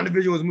 I thought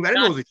WandaVision was a movie. I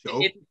didn't know it was a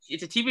show.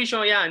 It's a TV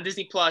show, yeah, on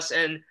Disney Plus,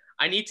 and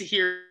I need to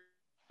hear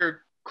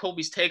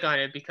Colby's take on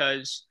it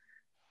because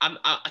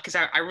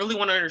I really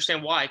want to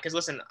understand why. Because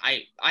listen,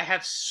 I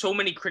have so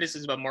many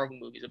criticisms about Marvel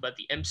movies, about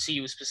the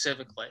MCU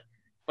specifically,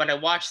 but I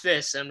watched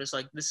this and I'm just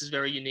like, this is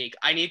very unique.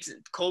 I need to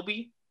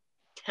Colby,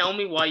 tell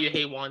me why you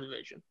hate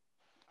WandaVision.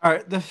 All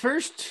right, the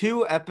first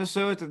 2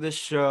 episodes of this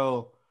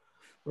show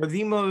were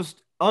the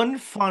most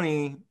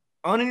unfunny,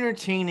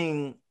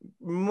 unentertaining,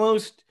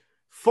 most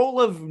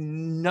full of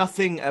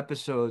nothing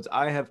episodes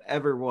I have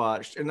ever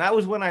watched. And that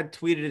was when I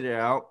tweeted it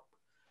out.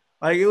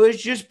 Like, it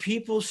was just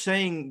people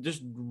saying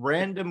just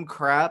random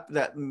crap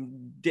that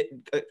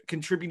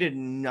contributed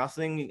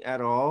nothing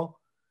at all.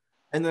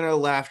 And then a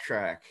laugh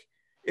track.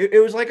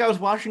 It was like I was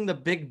watching The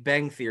Big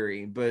Bang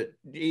Theory, but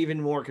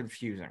even more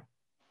confusing.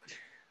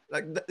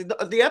 Like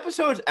the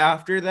episodes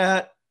after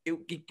that,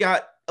 it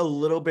got a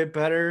little bit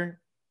better,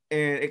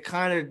 and it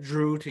kind of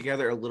drew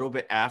together a little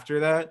bit after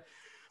that.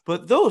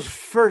 But those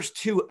first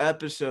 2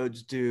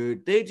 episodes,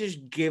 dude, they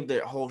just give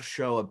that whole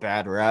show a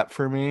bad rap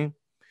for me.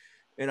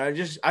 And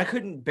I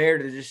couldn't bear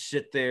to just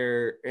sit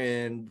there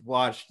and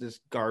watch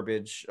this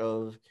garbage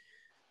of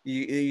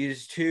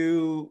these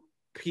 2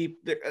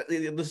 people,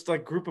 this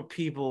like group of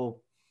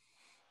people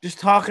just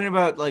talking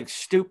about like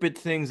stupid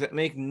things that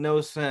make no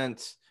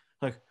sense.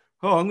 Like,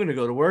 oh, I'm going to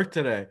go to work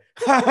today.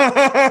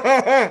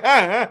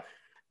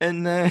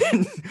 And then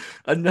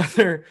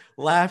another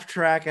laugh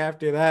track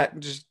after that.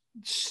 Just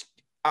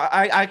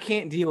I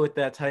can't deal with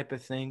that type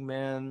of thing,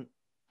 man.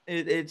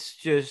 It's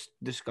just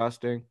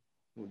disgusting.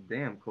 Well,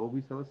 damn,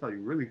 Kobe, tell us how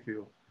you really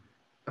feel.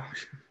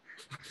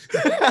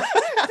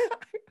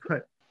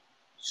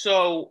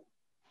 So,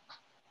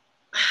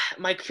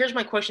 here's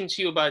my question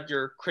to you about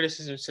your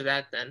criticisms to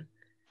that. Then,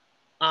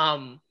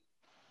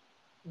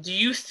 do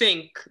you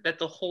think that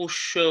the whole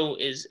show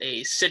is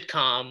a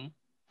sitcom,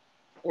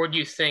 or do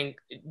you think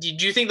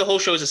the whole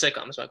show is a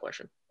sitcom? Is my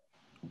question.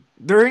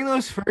 During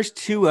those first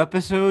 2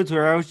 episodes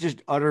where I was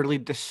just utterly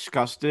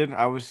disgusted,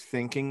 I was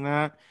thinking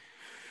that.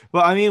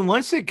 But I mean,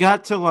 once it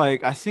got to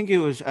like, I think it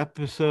was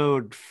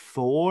episode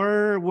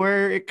 4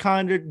 where it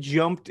kind of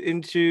jumped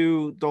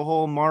into the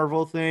whole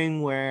Marvel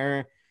thing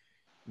where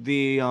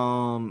the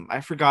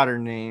I forgot her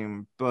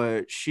name,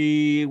 but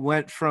she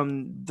went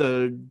from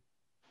the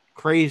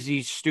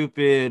crazy,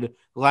 stupid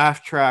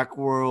laugh track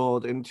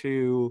world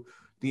into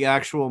the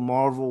actual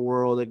Marvel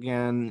world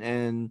again,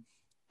 and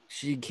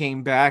she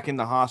came back in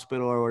the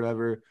hospital or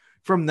whatever.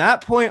 From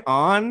that point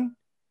on,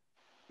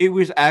 it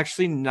was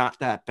actually not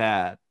that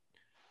bad.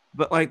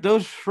 But like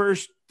those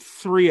first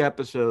 3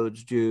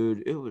 episodes,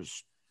 dude, it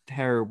was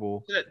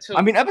terrible. So,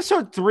 I mean,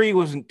 episode 3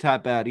 wasn't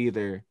that bad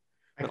either.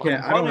 I But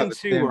can't. like I don't 1 and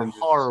 2 were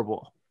understand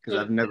horrible. because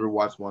I've never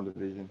watched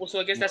WandaVision. well, so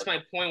I guess that's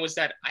my point. Was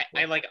that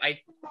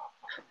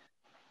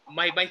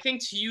my thing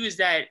to you is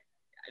that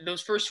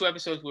those first 2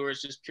 episodes where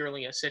it's just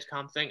purely a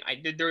sitcom thing.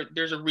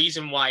 There's a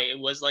reason why it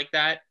was like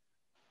that.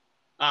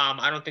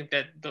 I don't think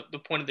that the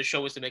point of the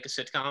show was to make a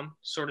sitcom,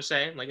 sort of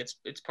say. Like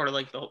it's part of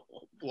like the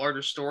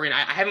larger story. And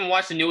I haven't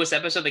watched the newest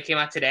episode that came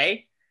out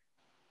today,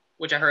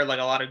 which I heard like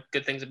a lot of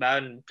good things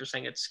about, and just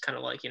saying it's kind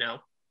of like,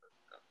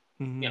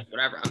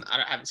 whatever.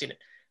 I haven't seen it.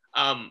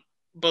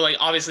 But like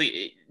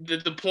obviously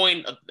the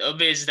point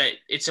of it is that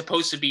it's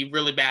supposed to be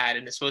really bad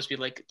and it's supposed to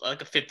be like a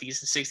 50s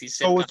and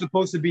 60s Oh, sitcom. it's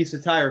supposed to be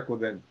satirical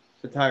then.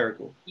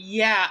 Satirical.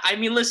 Yeah, I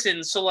mean,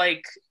 listen. So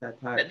like that's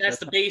the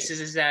Satire. basis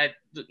is that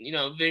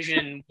Vision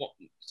and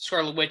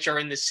Scarlet Witch are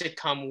in the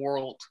sitcom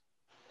world,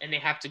 and they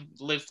have to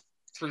live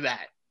through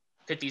that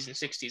 50s and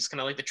 60s,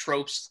 kind of like the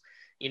tropes,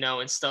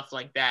 and stuff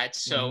like that.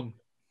 So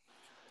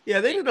yeah,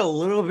 they did a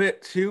little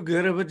bit too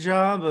good of a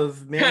job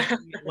of making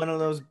one of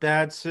those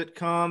bad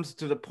sitcoms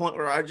to the point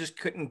where I just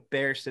couldn't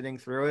bear sitting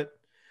through it.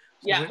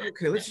 So yeah. like,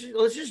 okay, let's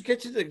just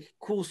get to the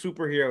cool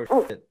superhero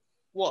shit.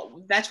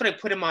 Well, that's what I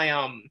put in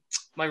my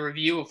my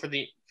review for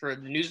the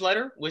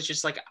newsletter, was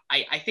just like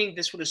I think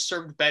this would have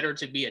served better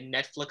to be a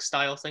Netflix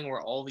style thing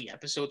where all the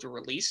episodes were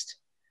released,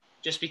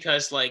 just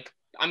because like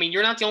I mean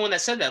you're not the only one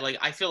that said that. Like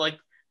I feel like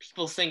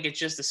people think it's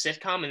just a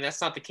sitcom and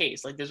that's not the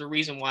case. Like there's a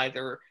reason why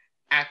they're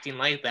acting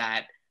like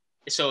that.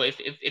 So if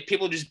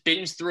people just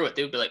binge through it,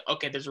 they would be like,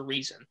 okay, there's a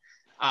reason.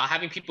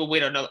 Having people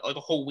wait a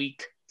whole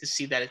week to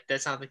see that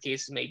that's not the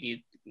case is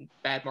maybe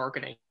bad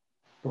marketing.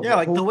 Yeah,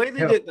 like the way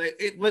they did,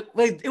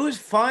 it was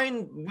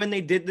fine when they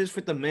did this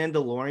with the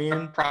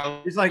Mandalorian.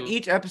 It's like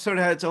each episode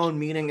had its own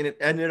meaning and it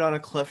ended on a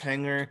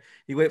cliffhanger.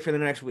 You wait for the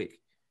next week.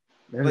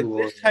 But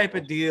this type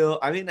of deal,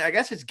 I mean, I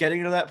guess it's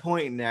getting to that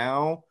point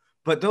now.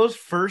 But those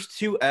first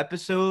 2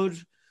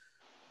 episodes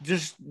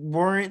just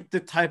weren't the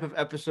type of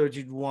episodes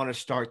you'd want to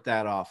start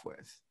that off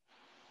with.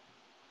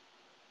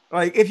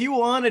 Like, if you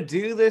want to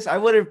do this, I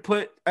would have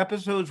put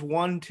episodes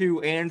 1,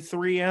 2, and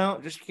 3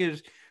 out just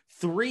because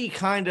 3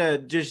 kind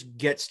of just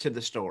gets to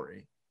the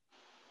story.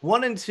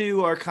 1 and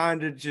 2 are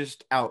kind of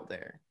just out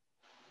there.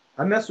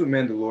 I messed with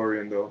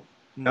Mandalorian though.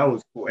 That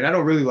was cool, and I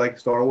don't really like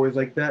Star Wars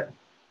like that.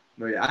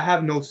 No, yeah, I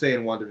have no say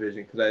in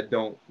WandaVision because I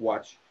don't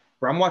watch.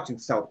 But I'm watching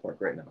South Park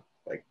right now.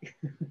 Like,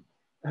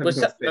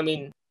 I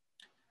mean,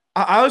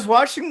 I was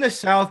watching the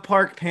South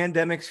Park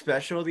Pandemic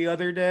special the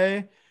other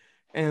day,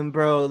 and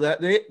bro,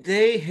 that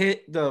they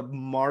hit the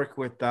mark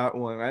with that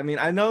one. I mean,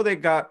 I know they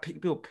got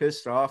people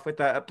pissed off with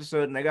that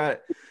episode, and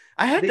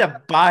I had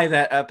to buy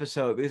that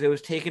episode because it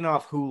was taken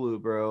off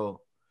Hulu,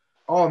 bro.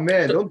 Oh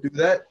man, don't do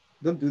that.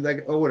 Don't do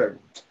that. Oh, whatever.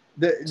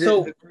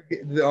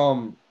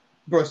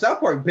 Bro, South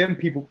Park been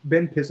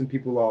pissing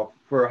people off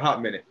for a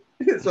hot minute.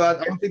 So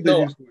I don't think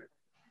they're used to it.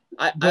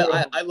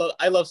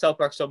 I love South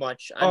Park so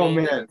much. I mean,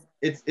 man,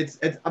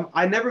 it's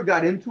I never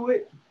got into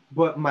it,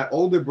 but my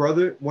older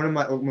brother, my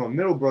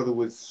middle brother,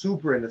 was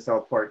super into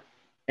South Park,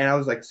 and I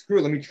was like, screw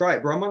it, let me try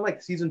it, bro. I'm on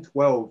like season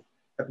 12,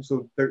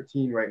 episode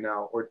 13 right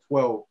now, or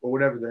 12, or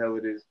whatever the hell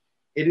it is.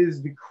 It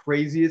is the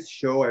craziest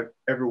show I've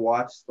ever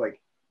watched.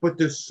 Like, but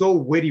they're so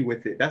witty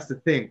with it. That's the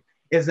thing.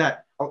 Is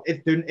that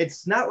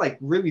it's not like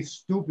really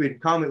stupid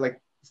comedy like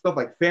stuff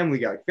like Family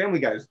Guy. Like, Family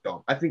Guy is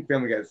dumb. I think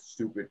Family Guy is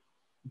stupid,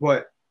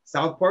 but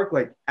South Park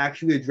like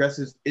actually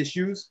addresses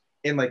issues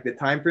in like the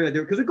time frame that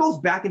they're, because it goes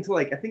back into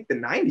like I think the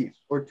 90s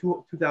or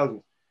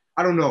 2000s.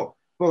 I don't know,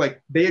 but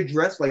like they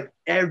address like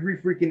every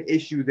freaking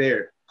issue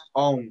there,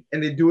 and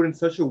they do it in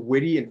such a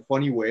witty and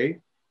funny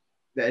way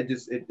that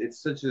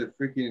it's such a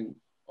freaking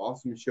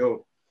awesome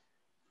show.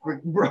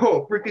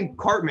 Bro, freaking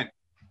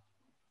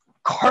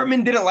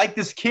Cartman didn't like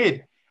this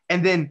kid,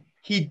 and then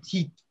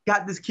he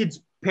got this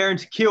kid's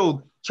parents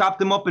killed, chopped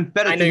them up and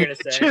fed it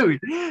to him.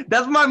 Dude,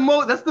 that's my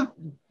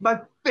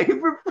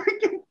favorite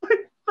freaking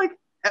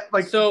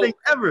thing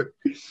ever.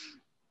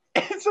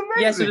 It's amazing.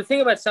 Yeah, so the thing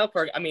about South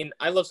Park, I mean,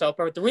 I love South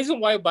Park. The reason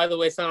why, by the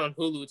way, it's not on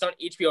Hulu, it's on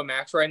HBO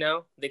Max right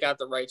now. They got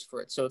the rights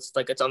for it, so it's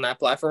like it's on that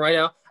platform right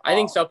now. I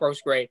think South Park's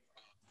great.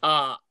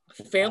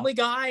 Family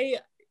Guy.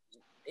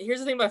 Here's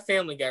the thing about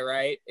Family Guy,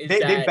 right?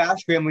 They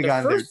bash Family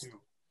Guy in there too.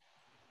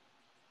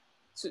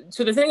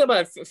 So the thing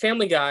about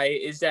Family Guy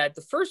is that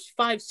the first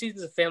 5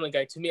 seasons of Family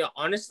Guy, to me,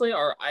 honestly,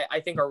 I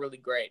think are really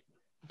great.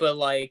 But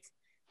like,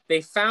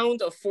 they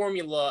found a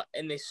formula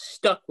and they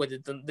stuck with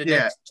it the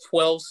next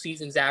 12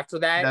 seasons after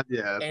that.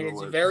 And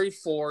it's very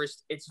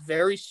forced. It's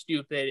very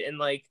stupid, and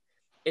like,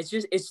 it's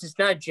just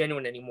not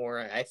genuine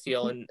anymore. I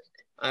feel, and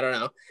I don't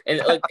know,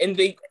 and like, and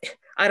they.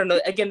 I don't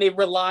know. Again, they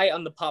rely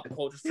on the pop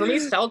culture. For me,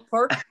 South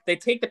Park, they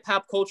take the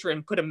pop culture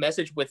and put a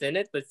message within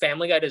it, but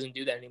Family Guy doesn't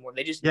do that anymore.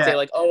 They just say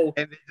like, oh,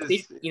 and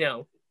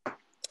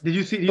Did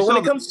you see? You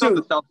saw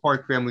the South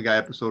Park Family Guy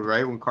episode,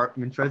 right? When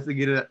Cartman tries to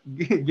get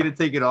it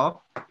taken off.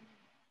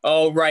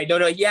 Oh right,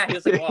 no, yeah. He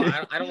was like,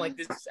 "Oh, I don't like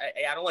this.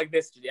 I don't like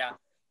this." Yeah,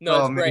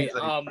 no, it's great.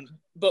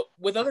 But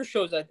with other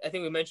shows, I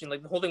think we mentioned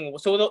like the whole thing.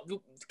 So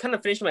kind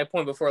of finishing my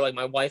point before, like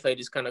my Wi-Fi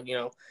just kind of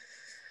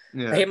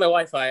I hate my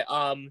Wi-Fi.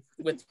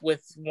 With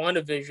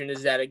WandaVision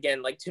is that,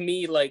 again, like, to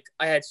me, like,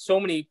 I had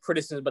so many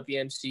criticisms about the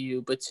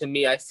MCU, but to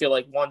me, I feel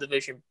like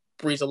WandaVision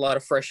breathes a lot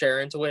of fresh air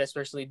into it,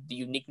 especially the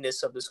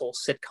uniqueness of this whole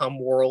sitcom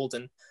world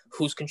and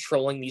who's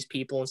controlling these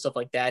people and stuff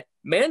like that.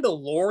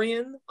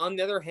 Mandalorian, on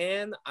the other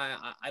hand,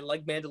 I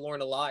like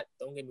Mandalorian a lot.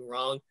 Don't get me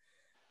wrong.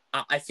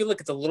 I feel like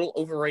it's a little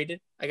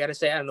overrated. I gotta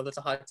say, I don't know if that's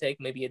a hot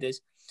take. Maybe it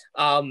is.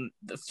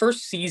 The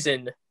first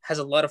season has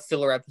a lot of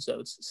filler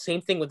episodes.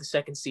 Same thing with the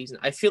second season.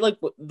 I feel like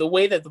the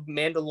way that the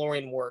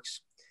Mandalorian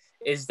works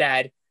is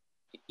that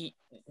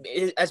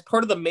as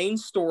part of the main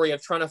story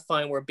of trying to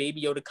find where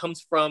Baby Yoda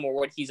comes from or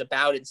what he's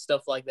about and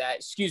stuff like that.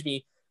 Excuse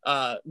me,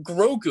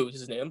 Grogu is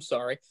his name. I'm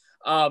sorry.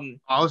 I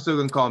was still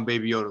gonna call him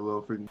Baby Yoda,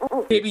 little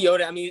freaking Baby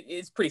Yoda. I mean,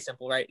 it's pretty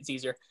simple, right? It's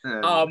easier.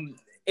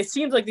 It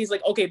seems like he's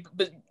like, okay,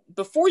 but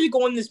before you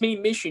go on this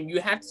main mission, you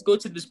have to go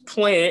to this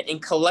planet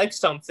and collect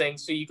something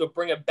so you could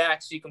bring it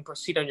back so you can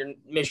proceed on your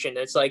mission.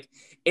 It's like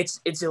it's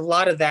a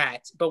lot of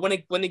that. But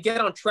when they get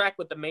on track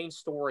with the main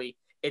story,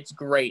 it's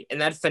great. And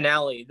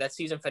that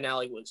season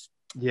finale was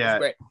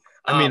great.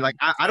 I mean, like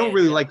I don't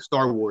really like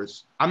Star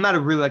Wars. I'm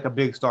not really like a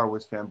big Star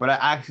Wars fan, but I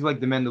actually like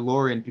The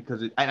Mandalorian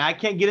because and I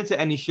can't get into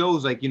any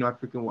shows like, you know, I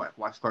freaking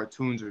watch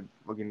cartoons or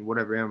fucking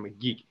whatever. I'm a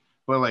geek,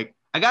 but like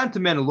I got into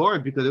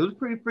Mandalorian because it was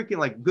pretty freaking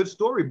like good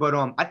story. But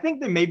I think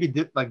they maybe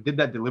did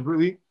that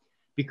deliberately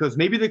because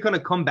maybe they're gonna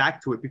come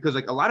back to it because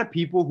like a lot of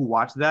people who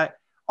watch that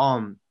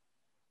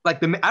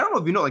like I don't know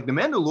if you know, like The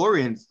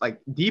Mandalorian's like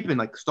deep in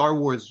like Star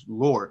Wars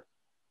lore.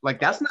 Like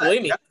that's not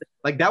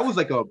like that was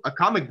like a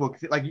comic book.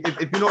 Like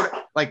if you know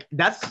like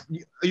that's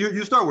you're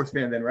a Star Wars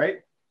fan then,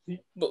 right?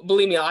 But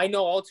believe me, I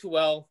know all too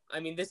well.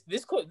 I mean,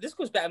 this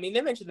goes back. I mean,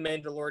 they mentioned The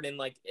Mandalorian.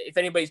 Like if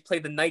anybody's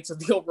played the Knights of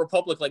the Old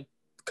Republic like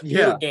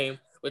computer game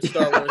with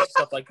Star Wars and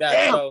stuff like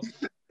that.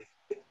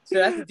 So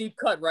that's a deep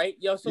cut, right?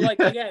 So like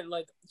again,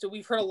 like so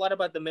we've heard a lot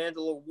about the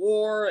Mandalore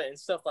War and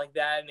stuff like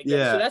that. And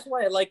again, so that's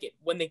why I like it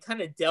when they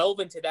kind of delve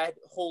into that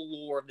whole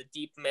lore of the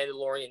deep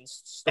Mandalorian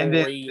story. And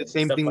then the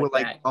same thing like with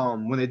like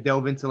when they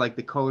delve into like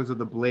the colors of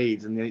the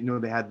blades and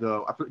they had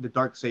the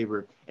dark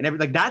saber and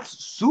everything. Like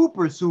that's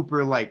super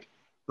like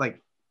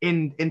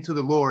into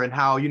the lore and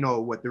how, you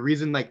know, what the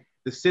reason like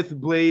the Sith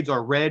blades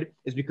are red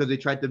is because they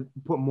tried to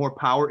put more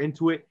power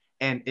into it,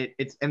 and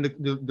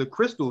the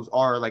crystals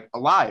are like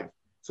alive.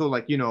 So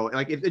like, you know,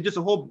 like it's just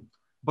a whole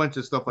bunch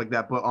of stuff like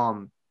that. But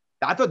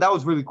I thought that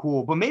was really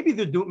cool. But maybe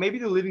they're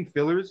leaving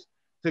fillers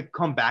to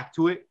come back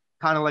to it,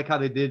 kind of like how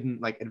they did in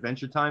like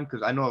Adventure Time,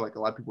 because I know like a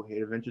lot of people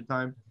hate Adventure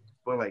Time,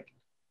 but like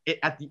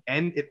at the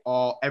end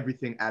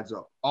everything adds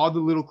up. All the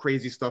little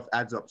crazy stuff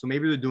adds up. So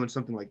maybe they're doing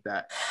something like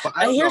that. But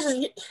I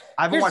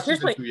haven't watched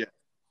season 2 yet.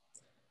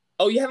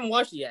 Oh, you haven't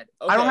watched it yet?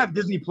 Okay. I don't have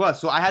Disney Plus,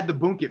 so I had to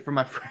bunk it from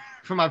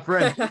my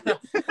friend.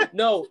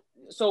 No.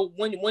 So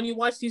when you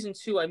watch season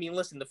 2, I mean,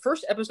 listen, the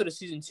first episode of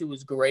season 2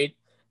 was great,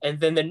 and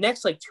then the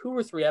next like 2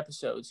 or 3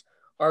 episodes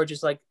are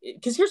just like,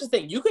 because here's the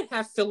thing, you can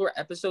have filler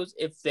episodes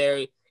if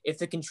they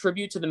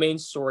contribute to the main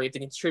story, if they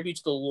contribute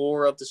to the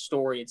lore of the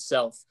story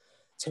itself.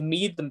 To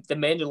me, the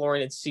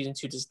Mandalorian in season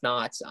 2 does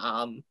not.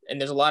 And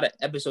there's a lot of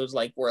episodes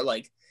like where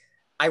like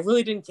I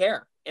really didn't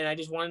care, and I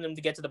just wanted them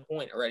to get to the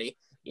point already,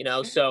 you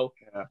know. So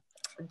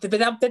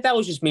that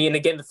was just me. And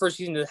again, the first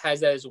season has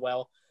that as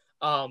well.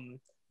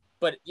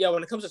 But yeah,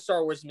 when it comes to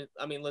Star Wars,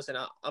 I mean, listen,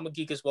 I'm a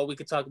geek as well. We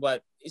could talk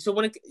about. So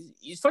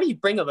it's funny you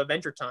bring up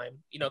Adventure Time,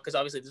 you know, because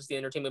obviously this is the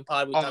entertainment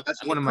pod.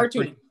 That's one of my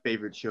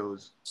favorite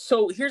shows.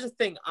 So here's the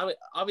thing.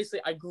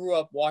 Obviously, I grew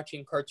up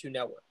watching Cartoon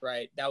Network,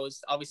 right? That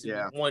was obviously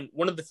one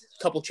of the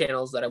couple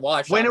channels that I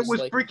watched. When it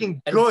was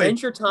freaking good.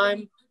 Adventure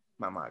Time.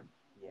 My mind.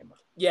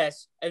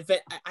 Yes, I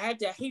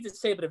hate to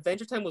say it, but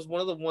Adventure Time was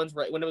one of the ones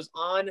right when it was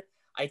on.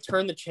 I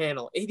turned the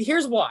channel.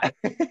 Here's why.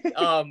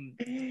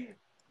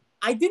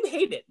 I didn't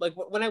hate it. Like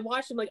when I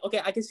watched it, I'm like,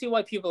 okay, I can see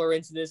why people are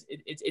into this.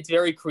 It's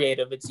very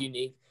creative. It's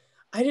unique.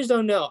 I just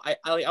don't know.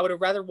 I would have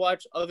rather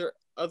watched other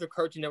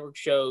Cartoon Network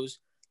shows.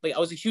 Like I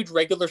was a huge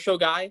regular show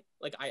guy.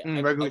 Like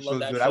regular show's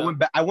good. Show.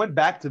 I went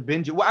back to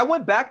binge. Well, I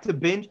went back to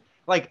binge.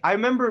 Like I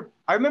remember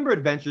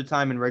Adventure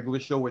Time and regular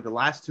show were the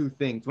last 2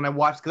 things when I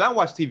watched, because I don't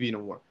watch TV no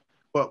more.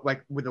 But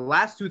like with the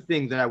last 2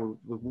 things that I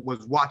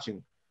was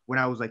watching when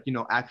I was like, you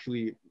know,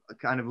 actually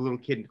kind of a little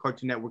kid, and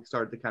Cartoon Network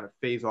started to kind of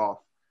phase off.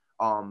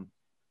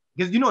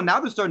 Because, you know, now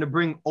they're starting to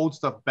bring old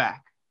stuff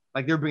back.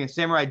 Like they're bringing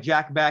Samurai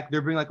Jack back.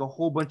 They're bringing like a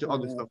whole bunch of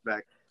other stuff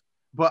back.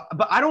 But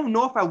I don't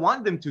know if I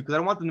want them to, because I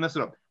don't want them to mess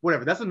it up.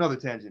 Whatever. That's another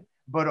tangent.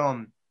 But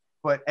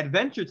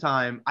Adventure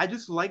Time, I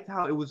just liked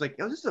how it was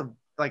just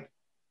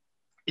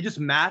it just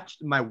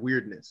matched my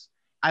weirdness.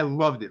 I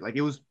loved it. Like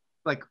it was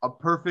like a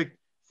perfect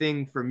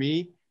thing for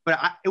me. But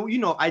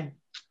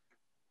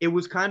it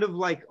was kind of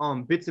like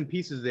bits and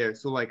pieces there.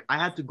 So like I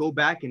had to go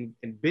back and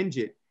binge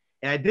it.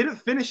 And I didn't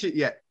finish it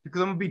yet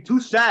because I'm gonna be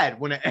too sad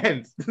when it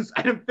ends.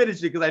 I didn't finish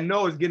it because I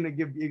know it's gonna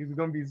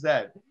be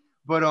sad.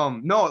 But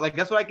no, like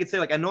that's what I could say.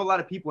 Like I know a lot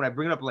of people when I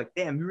bring it up, like,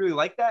 damn, you really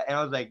like that? And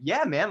I was like,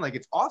 yeah, man, like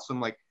it's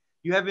awesome. Like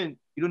you don't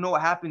know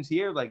what happens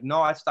here. Like,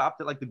 no, I stopped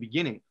at like the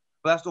beginning.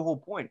 But that's the whole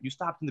point. You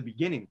stopped in the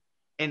beginning.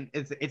 And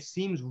it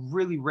seems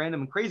really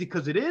random and crazy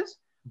because it is,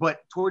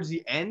 but towards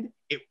the end,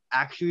 it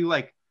actually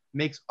like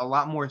makes a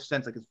lot more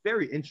sense. Like it's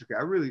very intricate.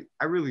 I really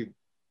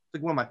it's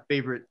like one of my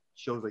favorite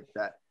shows like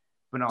that.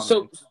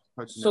 So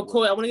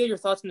Chloe, I want to get your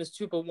thoughts on this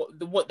too. But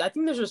what I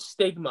think there's a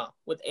stigma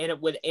with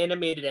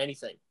animated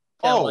anything.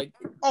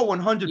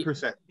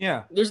 100%.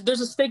 Yeah. There's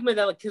a stigma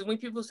that like, because when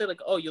people say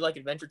like, oh, you like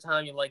Adventure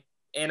Time, you like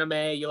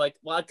anime, you like,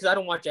 well, because I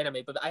don't watch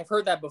anime, but I've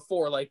heard that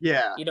before. Like,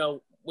 yeah, you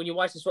know, when you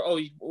watch this, oh,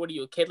 what are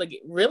you, a kid? Like,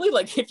 really?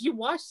 Like, if you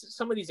watch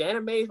some of these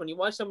animes, when you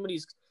watch some of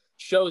these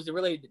shows that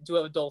really do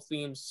have adult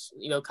themes,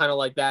 you know, kind of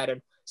like that.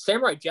 And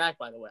Samurai Jack,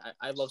 by the way,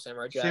 I love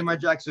Samurai Jack. Samurai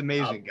Jack's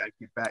amazing. Gotta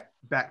keep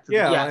back to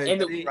Yeah, Yeah, like,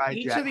 and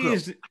each Jack. of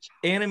these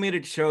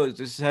animated shows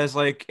just has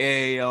like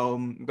a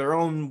their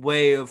own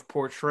way of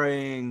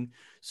portraying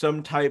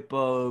some type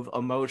of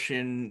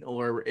emotion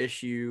or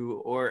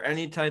issue or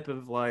any type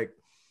of like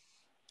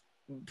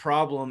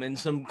problem in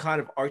some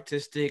kind of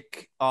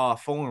artistic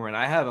form. And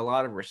I have a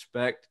lot of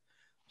respect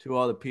to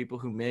all the people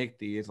who make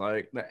these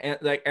like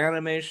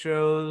anime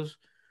shows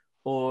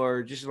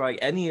or just like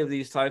any of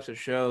these types of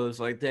shows.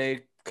 Like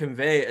they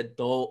convey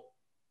adult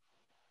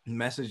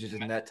messages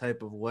in that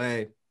type of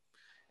way,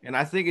 and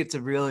I think it's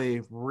a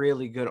really,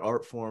 really good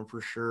art form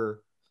for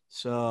sure.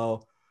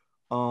 So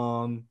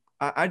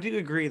I do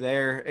agree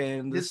there,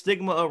 and the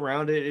stigma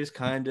around it is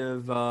kind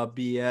of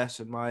BS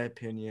in my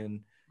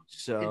opinion.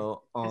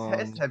 So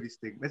it's heavy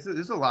stigma.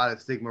 There's a lot of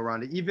stigma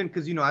around it, even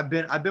because, you know, I've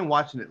been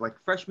watching it like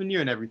freshman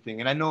year and everything,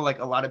 and I know like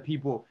a lot of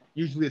people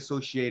usually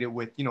associate it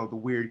with, you know, the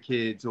weird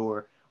kids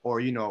or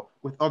you know,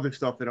 with other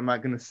stuff that I'm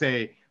not gonna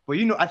say, but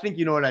you know, I think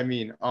you know what I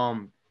mean.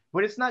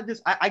 But it's not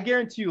just. I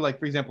guarantee you, like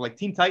for example, like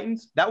Teen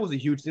Titans, that was a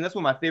huge thing. That's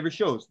one of my favorite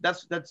shows.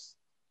 That's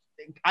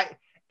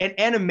an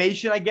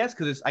animation, I guess,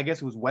 because I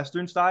guess it was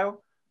Western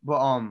style,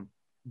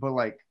 but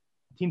like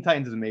Teen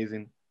Titans is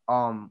amazing.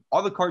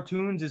 All the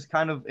cartoons is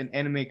kind of an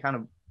anime kind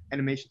of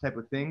animation type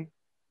of thing,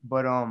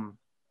 but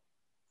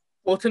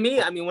well, to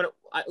me, I mean, when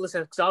I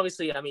listen, because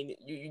obviously, I mean,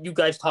 you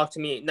guys talk to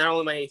me. Not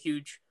only am I a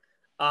huge,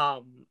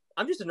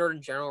 I'm just a nerd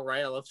in general,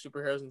 right? I love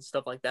superheroes and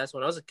stuff like that. So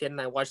when I was a kid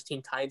and I watched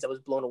Teen Titans, I was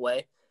blown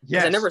away.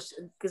 yes, I never,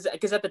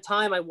 because at the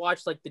time I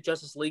watched like the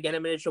Justice League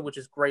animated show, which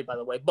is great, by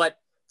the way. But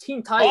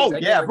Teen Titans, oh I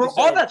yeah, never bro,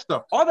 said,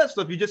 all that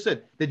stuff you just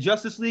said, the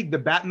Justice League, the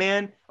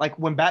Batman, like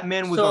when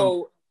Batman was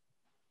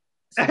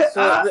I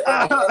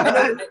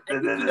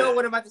think you know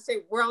what I'm about to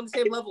say. We're on the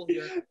same level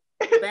here.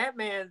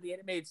 Batman, the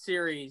animated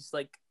series,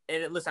 like,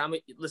 and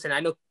listen,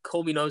 I know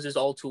Colby knows this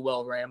all too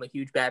well, right? I'm a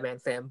huge Batman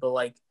fan, but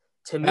like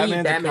to me,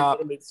 Batman the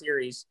animated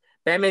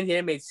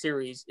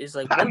series is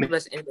like one of the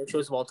best animated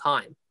shows of all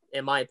time,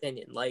 in my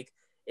opinion. Like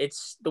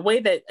it's the way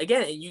that,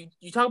 again,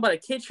 you talk about a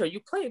kid show, you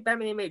play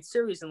Batman animated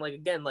series, and like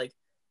again, like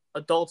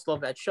adults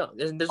love that show.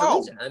 There's a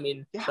reason. I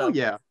mean, hell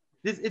yeah.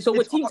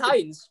 With Teen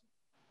Titans.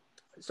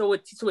 So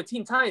with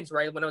Teen Titans,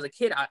 right? When I was a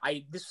kid,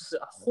 I this was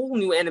a whole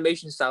new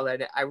animation style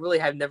that I really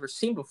have never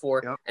seen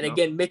before. Yep, and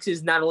again,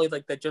 mixes not only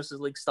like the Justice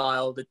League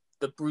style,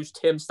 the Bruce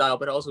Timm style,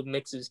 but also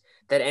mixes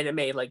that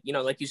anime, like, you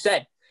know, like you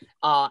said.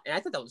 And I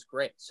thought that was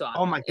great. So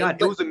oh my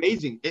god, it was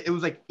amazing. It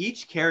was like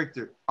each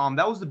character,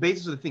 that was the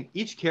basis of the thing.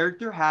 Each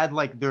character had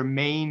like their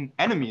main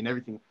enemy and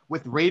everything.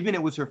 With Raven,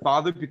 it was her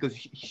father because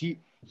he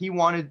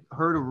wanted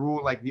her to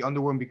rule like the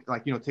underworld,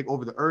 like, you know, take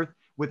over the earth.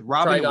 With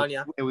Robin,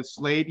 Trigon, it was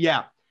Slade.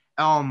 Yeah.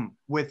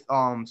 With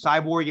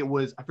Cyborg, it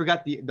was, I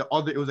forgot the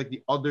other, it was like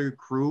the other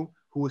crew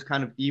who was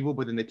kind of evil,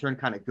 but then they turned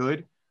kind of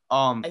good.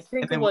 I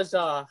think it was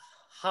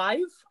Hive.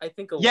 I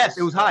think it was. Yes,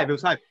 it was Hive. It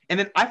was Hive. And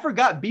then I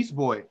forgot Beast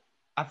Boy.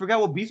 I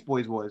forgot what Beast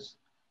Boys was.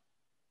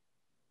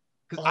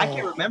 Because I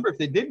can't remember if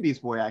they did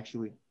Beast Boy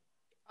actually.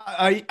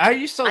 I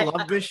used to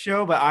love this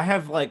show, but I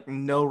have like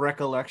no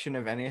recollection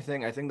of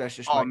anything. I think that's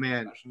just I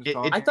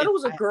thought it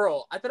was a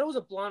girl. I thought it was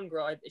a blonde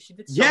girl. She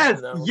did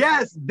something.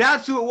 Yes,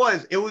 that's who it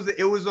was. It was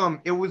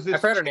this, I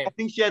forgot her name. I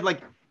think she had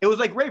like, it was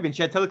like Raven.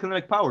 She had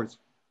telekinetic powers.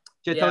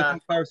 She had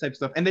telekinetic powers type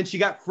stuff. And then she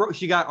got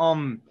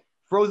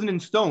frozen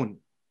in stone.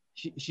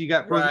 She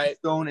got frozen in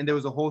stone, and there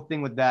was a whole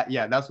thing with that.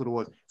 Yeah, that's what it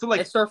was. So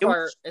like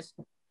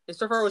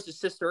Starfire was his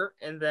sister,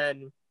 and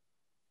then,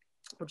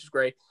 which is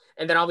great.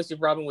 And then obviously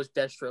Robin was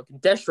Deathstroke.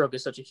 And Deathstroke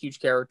is such a huge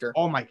character.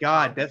 Oh my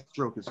god,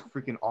 Deathstroke is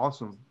freaking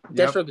awesome.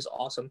 Deathstroke is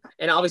awesome.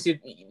 And obviously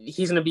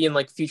he's gonna be in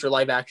like future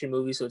live action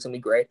movies, so it's gonna be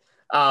great.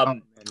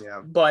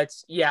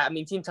 But yeah, I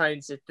mean, Teen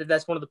Titans,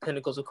 that's one of the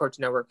pinnacles of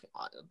Cartoon Network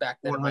back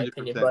then, 100%. In my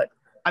opinion. But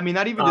I mean,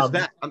 not even just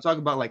that. I'm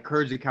talking about like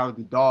Courage the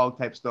Cowardly Dog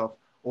type stuff,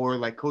 or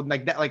like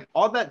like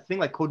all that thing,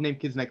 like Codename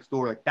Kids Next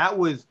Door. Like that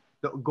was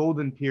the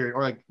golden period,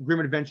 or like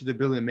Grim Adventures of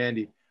Billy and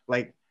Mandy.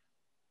 Like,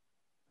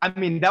 I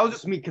mean, that was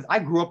just me because I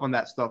grew up on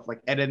that stuff,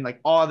 like Ed and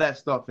like all that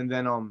stuff, and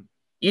then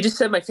You just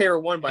said my favorite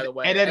one, by the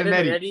way. Ed and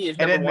Eddie is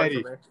number one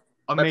for me.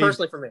 Amazing.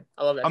 Personally, for me,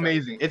 I love that.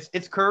 Amazing. Show.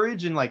 It's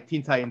Courage and like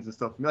Teen Titans and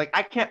stuff. Like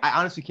I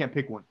honestly can't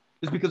pick one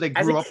just because I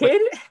grew up. As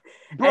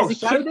a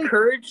kid,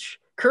 Courage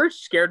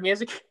scared me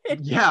as a kid.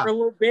 Yeah. For a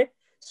little bit.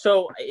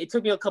 So it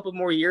took me a couple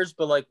more years,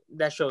 but like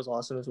that show is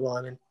awesome as well.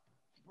 I mean,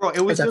 bro,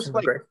 it was just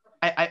like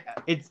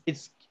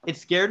it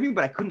scared me,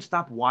 but I couldn't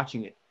stop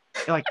watching it.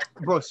 And like,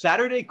 bro,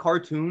 Saturday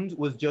cartoons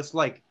was just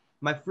like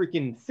my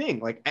freaking thing.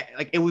 Like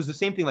it was the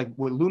same thing like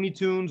with Looney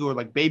Tunes or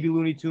like Baby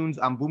Looney Tunes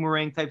on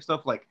Boomerang type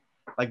stuff. Like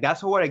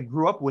that's what I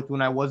grew up with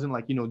when I wasn't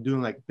like, you know,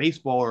 doing like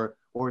baseball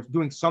or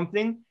doing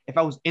something. If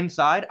I was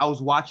inside, I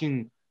was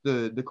watching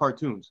the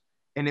cartoons,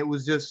 and it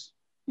was just,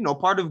 you know,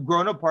 part of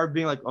growing up, part of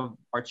being like of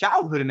our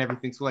childhood and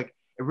everything. So like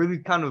it really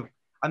kind of,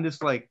 I'm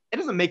just like, it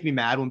doesn't make me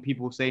mad when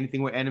people say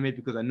anything with anime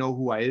because I know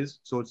who I is.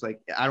 So it's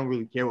like I don't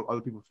really care what other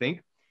people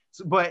think.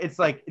 but it's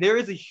like there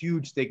is a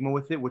huge stigma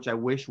with it, which I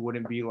wish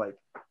wouldn't be like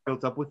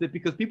built up with it,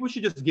 because people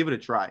should just give it a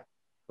try.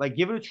 Like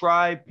give it a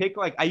try. Pick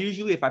like I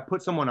usually, if I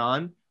put someone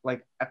on,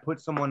 like I put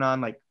someone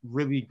on like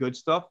really good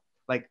stuff.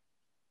 Like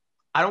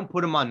I don't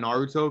put them on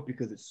Naruto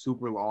because it's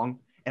super long,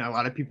 and a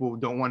lot of people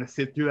don't want to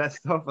sit through that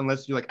stuff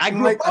unless you're like I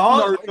grew Like up all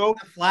watching Naruto.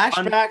 the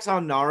flashbacks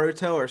on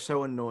Naruto are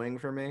so annoying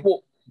for me.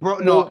 Well, Bro,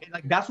 no,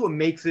 like that's what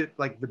makes it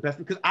like the best,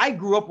 because I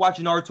grew up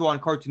watching Naruto on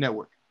Cartoon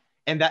Network,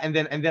 and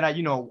then I,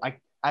 you know, I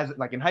as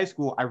like in high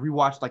school I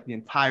rewatched like the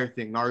entire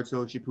thing,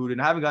 Naruto Shippuden.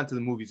 I haven't gotten to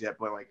the movies yet,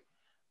 but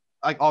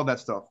like all that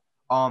stuff.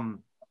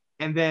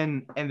 And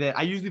then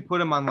I usually put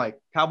them on like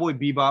Cowboy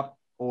Bebop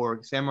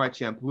or Samurai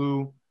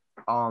Champloo,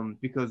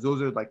 because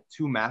those are like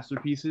two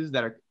masterpieces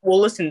that are. well,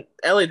 listen,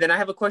 Ellie. Then I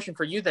have a question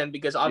for you then,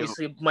 because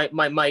obviously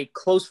my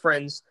close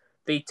friends,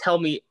 they tell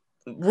me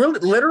really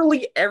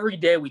literally every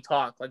day we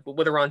talk, like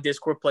whether on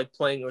Discord like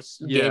playing or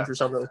games or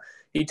something.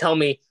 You tell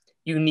me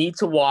you need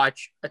to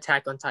watch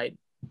Attack on Titan.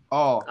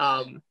 Oh,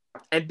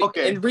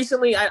 And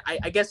recently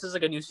I guess there's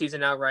like a new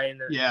season out, right?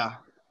 yeah.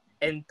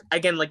 And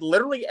again, like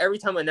literally every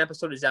time an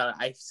episode is out,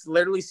 I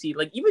literally see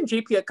like even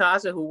JP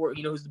Akasa,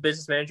 who's the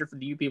business manager for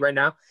the UP right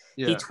now.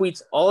 Yeah. He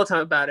tweets all the time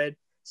about it,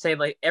 saying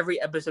like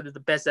every episode is the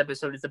best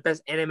episode, it's the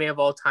best anime of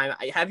all time.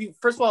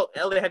 First of all,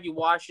 Elliot, have you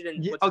watched it, and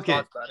what's your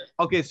thoughts about it?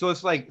 Okay, so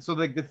it's like, so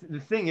like the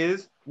thing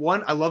is,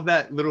 one, I love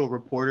that little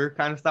reporter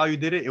kind of style you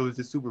did it. It was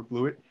just super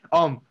fluid.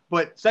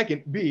 But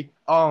second, B,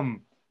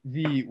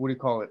 the what do you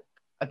call it?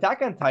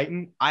 Attack on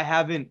Titan, I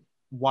haven't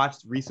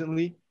watched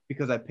recently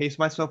because I paced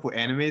myself with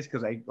animes,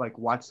 because I like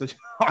watch such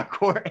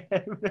hardcore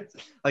animes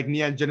like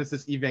Neon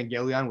Genesis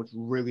Evangelion, which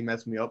really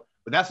messed me up.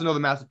 But that's another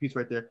masterpiece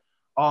right there.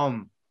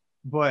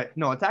 But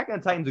no, Attack on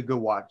Titan's a good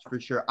watch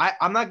for sure.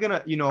 I'm not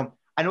gonna, you know,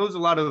 I know there's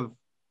like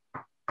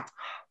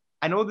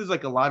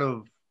a lot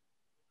of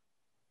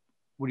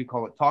what do you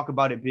call it, talk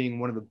about it being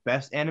one of the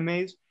best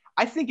animes.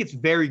 I think it's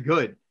very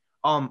good.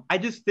 I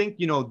just think,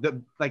 you know,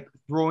 the like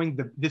throwing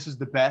the this is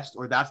the best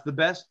or that's the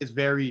best is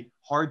very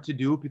hard to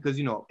do, because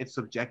you know it's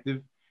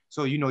subjective.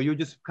 So you know you'll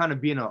just kind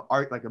of be in a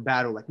art like a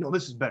battle, like no,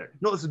 this is better,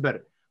 no, this is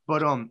better.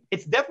 But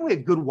it's definitely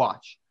a good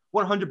watch,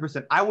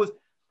 100%.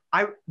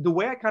 The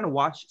way I kind of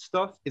watch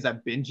stuff is I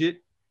binge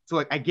it. So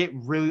like I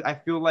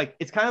feel like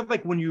it's kind of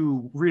like when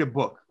you read a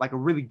book, like a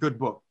really good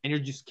book, and you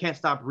just can't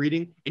stop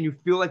reading, and you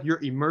feel like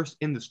you're immersed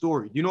in the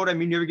story. You know what I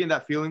mean? You ever get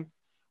that feeling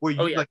where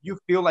you like you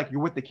feel like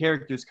you're with the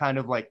characters, kind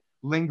of like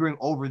lingering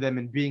over them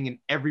and being in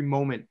every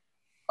moment,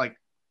 like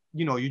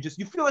you know, you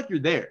feel like you're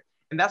there.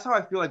 And that's how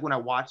I feel like when I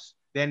watch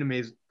the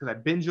animes, because I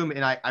binge them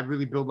and I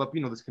really build up,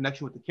 you know, this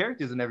connection with the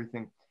characters and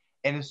everything.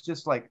 And it's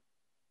just like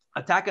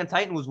Attack on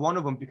Titan was one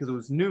of them because it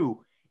was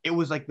new. It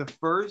was like the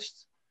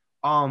first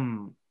I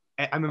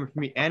remember for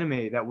me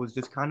anime that was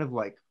just kind of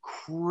like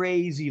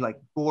crazy,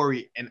 like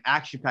gory and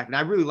action packed, and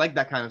I really like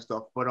that kind of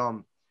stuff. But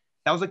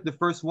that was like the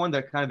first one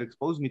that kind of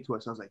exposed me to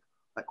it. So I was like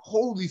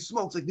holy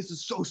smokes, like this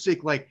is so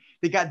sick. Like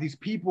they got these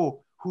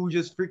people who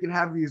just freaking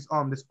have these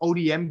this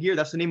ODM gear.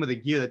 That's the name of the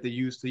gear that they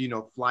use to, you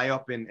know, fly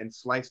up and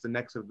slice the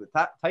necks of the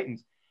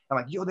Titans. I'm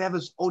like, yo, they have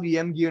this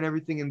ODM gear and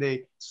everything, and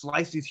they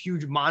slice these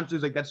huge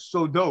monsters. Like that's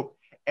so dope.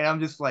 And I'm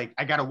just like,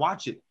 I gotta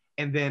watch it.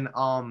 And then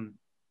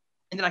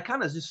I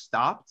kind of just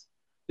stopped,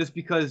 just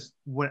because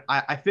when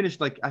I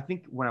finished, like I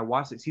think when I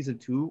watched it, season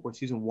 2 or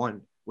season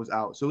 1 was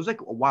out, so it was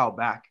like a while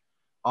back.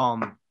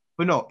 But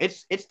no,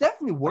 it's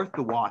definitely worth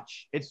the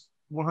watch. It's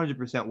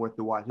 100% worth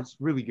the watch. It's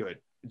really good.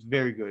 It's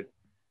very good.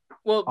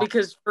 Well,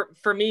 because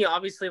for me,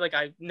 obviously, like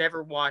I've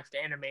never watched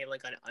anime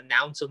like an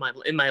ounce of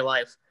in my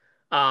life.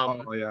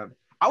 Oh yeah,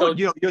 I would.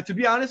 You know, to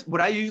be honest, what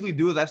I usually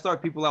do is I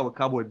start people out with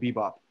Cowboy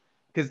Bebop,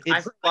 because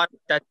it's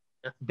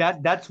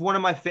that's one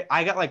of my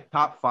I got like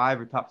top 5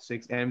 or top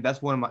 6, and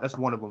that's one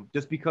of them.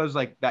 Just because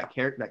like that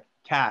character, that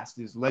cast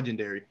is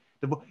legendary.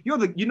 You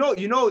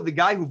know the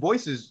guy who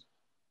voices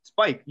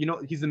Spike. You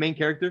know, he's the main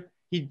character.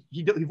 He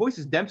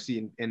voices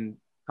Dempsey in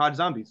COD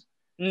Zombies.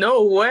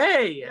 No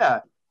way.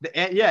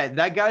 Yeah,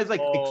 that guy's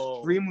like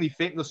extremely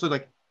famous. So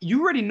like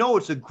you already know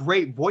it's a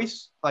great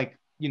voice, like,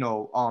 you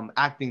know,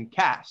 acting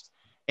cast.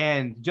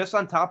 And just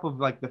on top of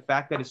like the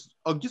fact that it's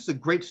just a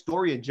great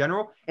story in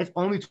general, it's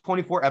only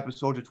 24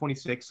 episodes or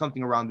 26,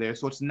 something around there.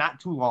 So it's not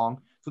too long.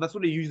 So that's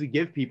what I usually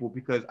give people,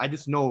 because I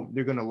just know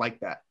they're gonna like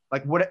that.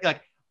 Like whether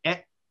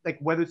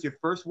it's your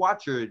first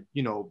watch or,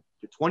 you know,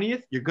 your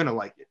 20th, you're gonna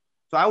like it.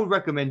 So I would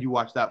recommend you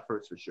watch that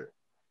first for sure,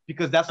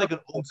 because that's like an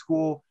old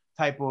school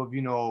type of,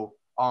 you know,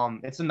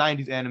 it's a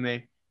 90s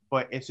anime,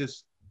 but it's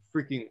just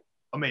freaking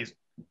amazing.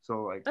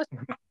 So like,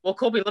 well,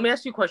 Colby, let me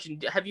ask you a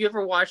question. Have you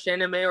ever watched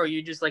anime, or are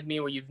you just like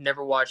me where you've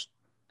never watched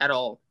at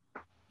all?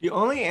 The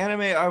only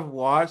anime I've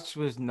watched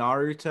was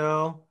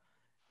Naruto,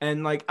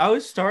 and like I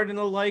was starting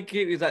to like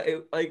it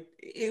because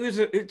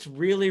it's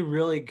really,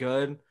 really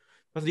good.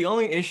 But the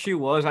only issue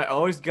was I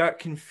always got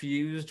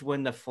confused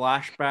when the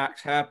flashbacks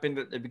happened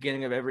at the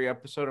beginning of every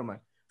episode. I'm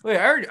like, wait,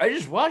 I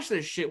just watched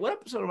this shit. What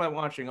episode am I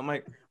watching? I'm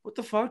like, what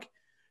the fuck?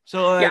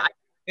 So like,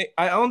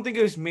 I don't think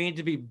it was made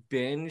to be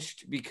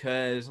binged,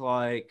 because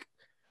like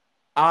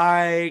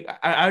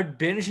I'd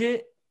binge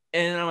it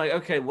And I'm like,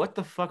 okay, what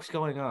the fuck's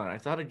going on? I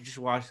thought I just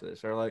watched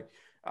this, or like,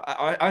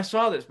 I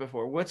saw this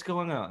before. What's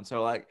going on?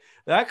 So like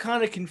that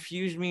kind of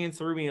confused me and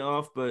threw me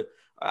off. But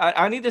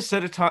I need to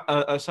set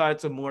aside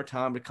some more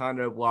time to kind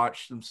of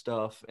watch some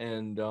stuff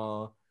and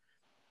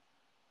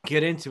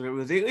get into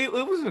it. It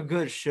was a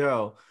good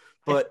show,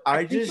 but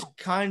I just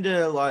kind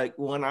of like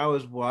when I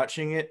was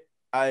watching it,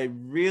 I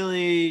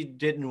really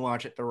didn't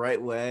watch it the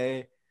right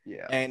way.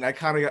 Yeah. And I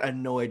kind of got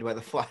annoyed by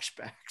the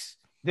flashbacks.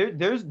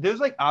 There's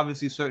like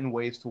obviously certain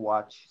ways to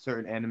watch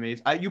certain animes.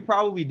 You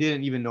probably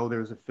didn't even know there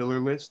was a filler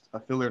list, a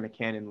filler and a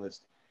canon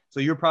list. So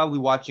you're probably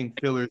watching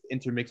fillers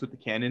intermixed with the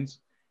canons.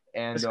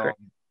 And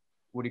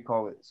what do you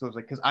call it? So it's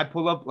like, because I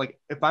pull up, like,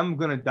 if I'm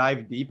gonna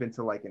dive deep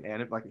into like an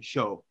anime, like a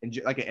show, and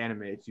like an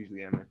anime, it's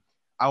usually anime.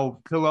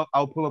 I'll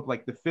pull up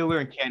like the filler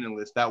and canon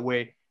list. That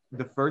way,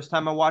 the first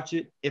time I watch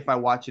it, if I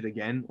watch it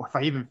again, or if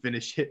I even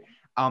finish it,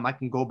 I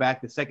can go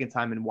back the second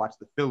time and watch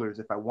the fillers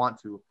if I want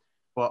to.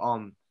 But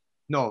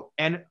no,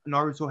 and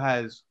Naruto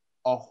has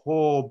a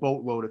whole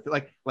boatload of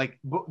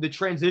the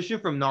transition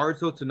from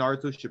Naruto to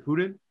Naruto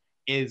Shippuden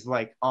is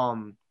like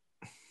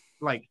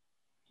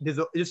there's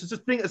just a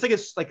thing.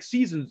 It's like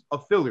seasons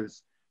of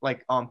fillers,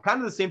 like kind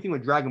of the same thing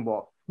with Dragon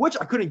Ball, which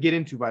I couldn't get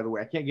into, by the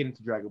way. I can't get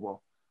into Dragon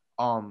Ball,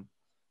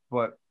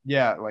 but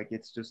yeah, like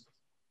it's just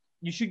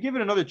you should give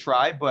it another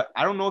try. But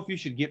I don't know if you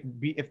should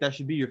if that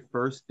should be your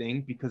first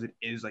thing, because it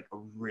is like a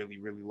really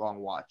really long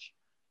watch,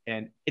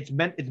 and it's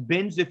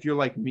binged if you're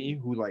like me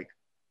who's like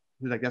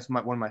that's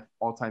one of my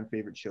all-time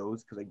favorite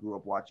shows because I grew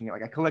up watching it.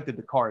 Like I collected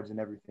the cards and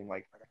everything,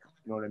 like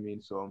you know what I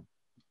mean. So,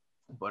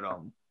 but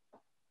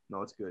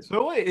no, it's good.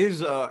 So what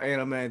is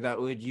anime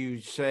that would you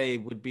say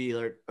would be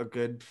like a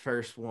good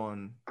first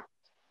one?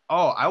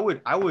 Oh, I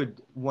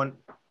would want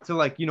to,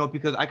 like, you know,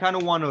 because I kind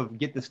of want to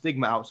get the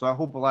stigma out. So I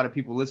hope a lot of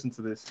people listen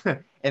to this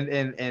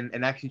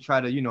and actually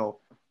try to, you know,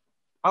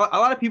 a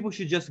lot of people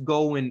should just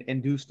go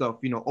and do stuff,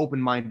 you know,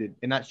 open-minded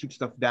and not shoot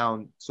stuff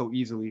down so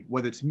easily,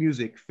 whether it's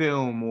music,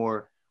 film,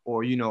 or,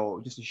 you know,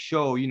 just a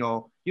show. You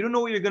know, you don't know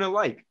what you're going to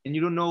like, and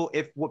you don't know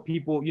if what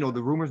people, you know,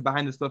 the rumors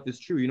behind the stuff is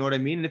true. You know what I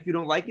mean? And if you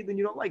don't like it, then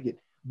you don't like it.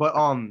 But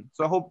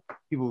so I hope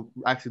people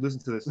actually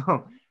listen to this.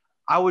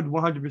 I would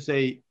 100%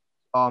 say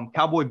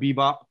Cowboy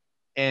Bebop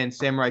and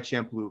Samurai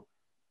Champloo.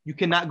 You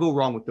cannot go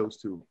wrong with those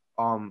two.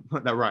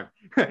 That rhyme.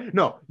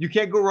 No, you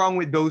can't go wrong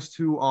with those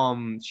two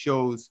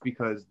shows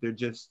because they're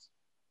just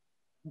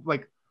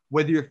like,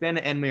 whether you're a fan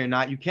of anime or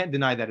not, you can't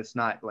deny that it's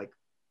not like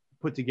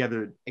put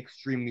together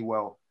extremely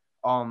well.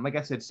 Like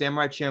I said,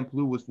 Samurai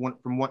Champloo was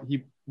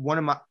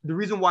the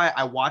reason why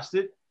I watched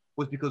it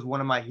was because one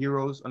of my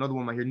heroes, another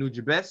one of my heroes,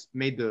 Nujabes,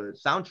 made the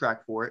soundtrack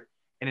for it,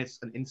 and it's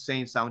an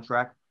insane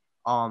soundtrack.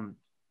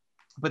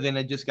 But then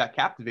I just got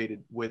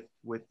captivated with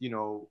you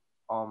know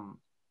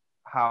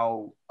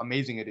how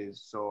amazing it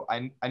is. So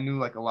I knew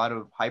like a lot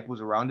of hype was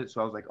around it,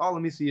 so I was like, oh,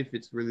 let me see if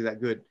it's really that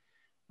good.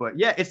 But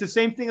yeah, it's the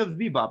same thing as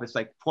Bebop. It's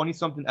like 20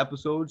 something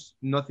episodes,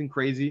 nothing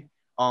crazy.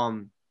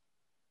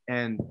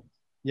 And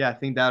yeah, I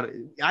think that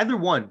either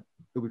one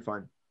it'll be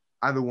fine.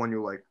 Either one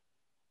you'll like.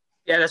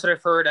 Yeah, that's what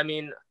I've heard. I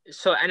mean,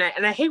 so and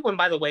I hate when,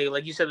 by the way,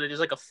 like you said, there's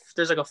like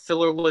a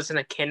filler list and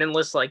a canon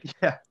list. Like,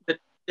 yeah,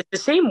 the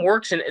same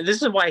works, and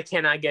this is why I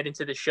cannot get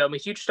into the show. I'm a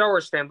huge Star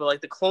Wars fan, but like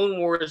the Clone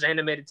Wars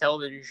animated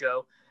television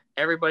show,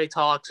 everybody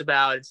talks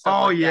about and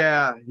stuff. Oh like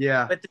yeah, that.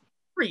 Yeah. But the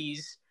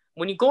series,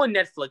 when you go on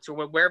Netflix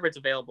or wherever it's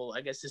available,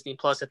 I guess Disney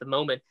Plus at the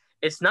moment,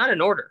 it's not in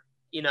order,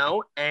 you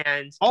know.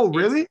 And oh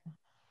really?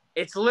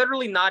 It's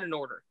literally not in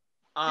order.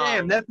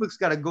 Damn, Netflix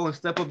got to go and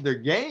step up their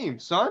game,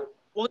 son.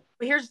 Well,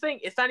 here's the thing.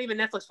 It's not even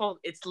Netflix's fault.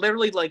 It's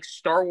literally like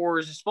Star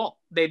Wars' fault.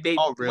 They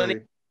oh,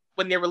 really?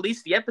 When they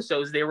released the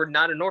episodes, they were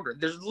not in order.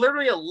 There's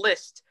literally a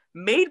list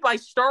made by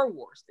Star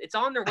Wars. It's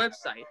on their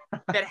website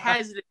that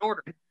has it in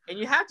order. And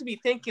you have to be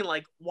thinking,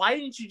 like, why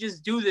didn't you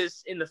just do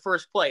this in the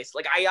first place?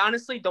 Like, I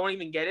honestly don't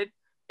even get it.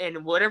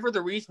 And whatever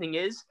the reasoning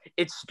is,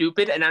 it's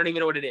stupid, and I don't even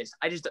know what it is.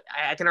 I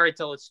can already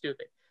tell it's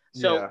stupid.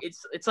 So yeah.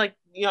 It's like,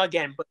 you know,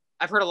 again, but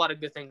I've heard a lot of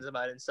good things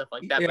about it and stuff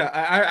like that. Yeah, but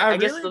I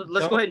guess really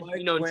let's go ahead. Like,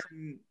 you know,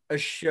 when a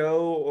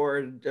show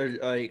or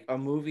like a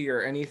movie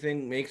or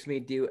anything makes me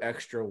do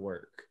extra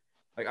work.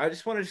 Like I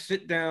just want to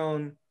sit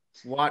down,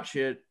 watch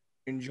it,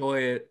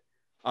 enjoy it.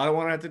 I don't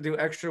want to have to do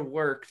extra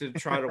work to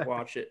try to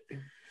watch it.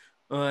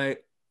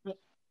 Like,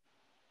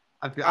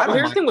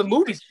 here's the thing with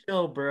movies.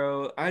 No,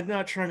 bro, I'm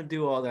not trying to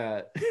do all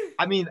that.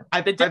 I mean,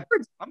 I'm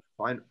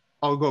fine.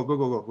 Oh,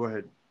 go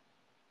ahead.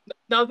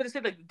 No, I was gonna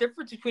say, like, the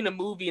difference between a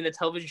movie and a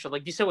television show,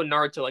 like you said with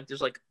Naruto, like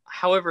there's like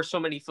however so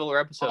many filler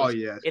episodes. Oh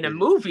yeah. In a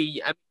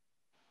movie,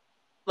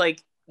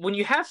 like when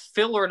you have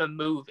filler in a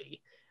movie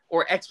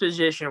or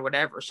exposition or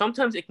whatever,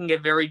 sometimes it can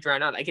get very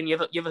drawn out. Like, you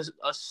have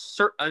a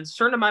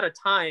certain amount of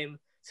time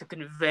to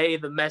convey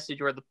the message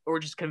or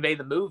just convey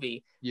the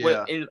movie.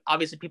 Yeah. And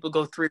obviously people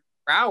go 3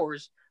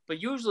 hours, but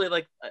usually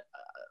like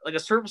a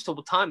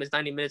serviceable time is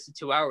 90 minutes to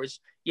 2 hours.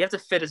 You have to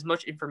fit as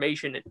much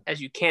information as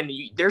you can.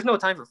 There's no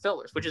time for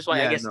fillers, which is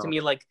why I guess to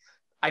me, like,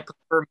 I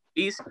prefer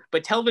movies,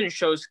 but television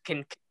shows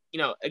can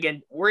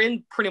again, we're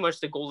in pretty much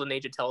the golden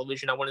age of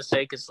television, I want to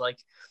say, because like,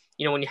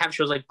 when you have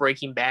shows like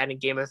Breaking Bad and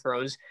Game of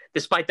Thrones,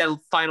 despite that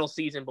final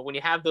season, but when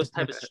you have those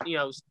type of,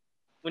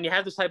 when you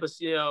have this type of,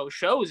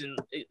 shows and,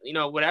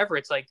 whatever,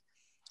 it's like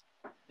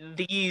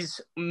these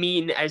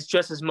mean as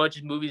just as much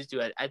as movies do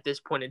at this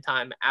point in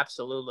time.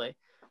 Absolutely.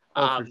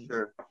 Oh,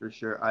 for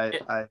sure.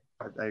 I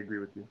agree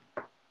with you.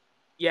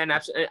 Yeah, and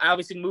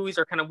obviously movies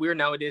are kind of weird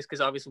nowadays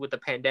because obviously with the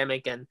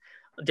pandemic and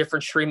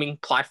different streaming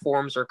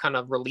platforms are kind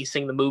of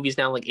releasing the movies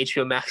now. Like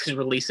HBO Max is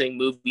releasing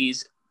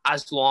movies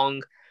as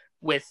long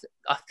with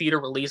a theater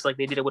release, like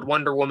they did it with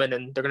Wonder Woman,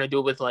 and they're gonna do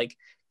it with like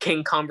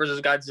King Kong versus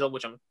Godzilla,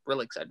 which I'm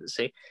really excited to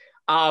see.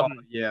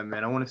 Yeah,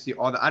 man, I want to see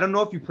all that. I don't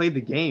know if you played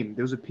the game.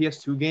 There was a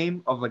PS2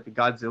 game of like the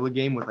Godzilla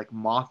game with like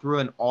Mothra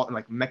and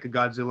like Mecha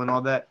Godzilla and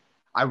all that.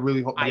 I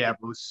really hope. Yeah, it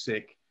was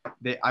sick.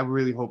 I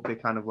really hope they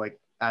kind of like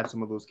add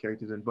some of those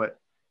characters in. But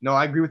no,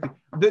 I agree with you.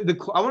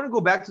 I want to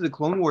go back to the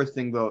Clone Wars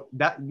thing though.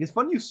 That it's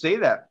funny you say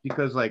that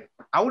because like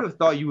I would have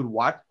thought you would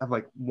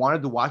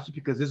wanted to watch it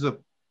because there's a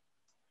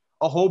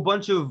whole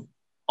bunch of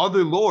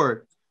other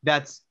lore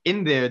that's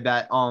in there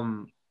that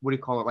what do you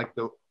call it, like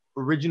the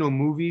original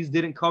movies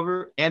didn't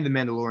cover and the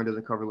Mandalorian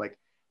doesn't cover. Like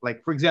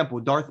for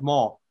example, Darth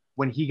Maul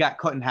when he got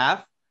cut in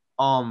half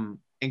and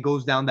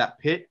goes down that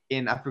pit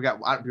in I forgot.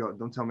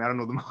 Don't tell me I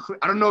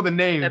don't know the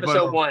name.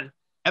 Episode 1.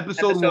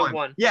 Episode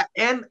one. Yeah,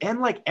 and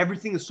like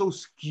everything is so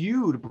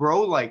skewed,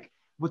 bro. Like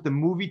with the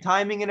movie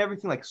timing and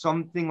everything, like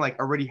something like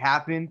already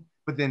happened,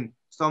 but then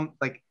some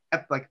like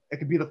it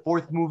could be the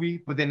fourth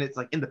movie, but then it's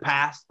like in the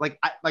past, like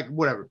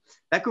whatever.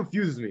 That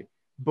confuses me.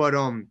 But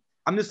I'm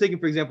just taking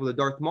for example the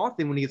Darth Maul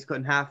thing when he gets cut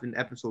in half in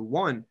episode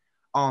 1.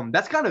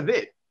 That's kind of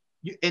it.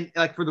 And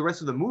like for the rest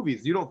of the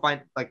movies, you don't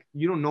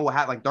know what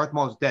happened. Like Darth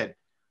Maul's dead,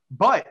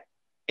 but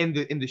in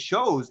the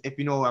shows, if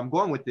you know where I'm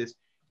going with this,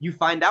 you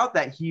find out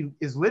that he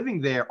is living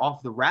there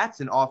off the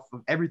rats and off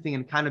of everything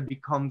and kind of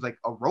becomes like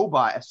a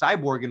robot, a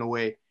cyborg in a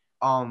way,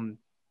 and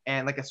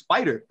like a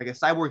spider, like a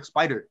cyborg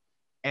spider.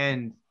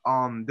 And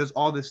there's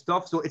all this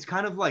stuff. So it's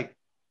kind of like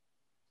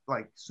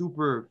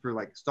super for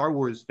like Star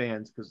Wars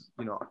fans because,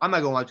 I'm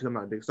not going to lie to you, I'm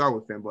not a big Star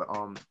Wars fan, but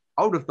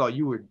I would have thought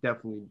you would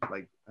definitely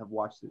like have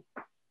watched it.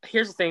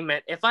 Here's the thing,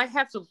 man. If I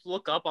have to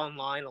look up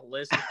online a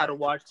list of how to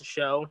watch the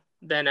show,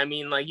 then I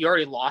mean, like you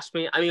already lost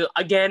me. I mean,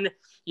 again,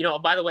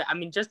 by the way, I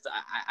mean, just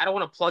I don't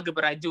want to plug it,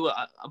 but I do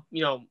a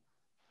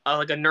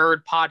like a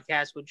nerd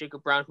podcast with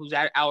Jacob Brown, who's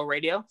at Owl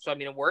Radio. So I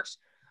mean, it works.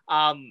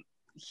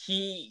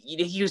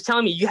 He was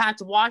telling me you have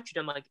to watch it.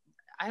 I'm like,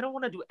 I don't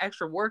want to do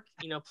extra work,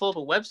 pull up a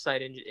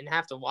website and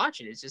have to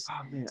watch it. It's just,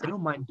 man, I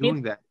don't mind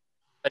doing that.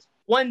 But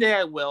one day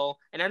I will.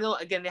 And I know,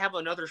 again, they have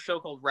another show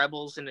called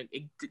Rebels, and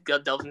it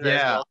delves into that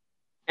as well.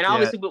 And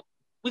obviously,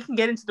 we can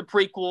get into the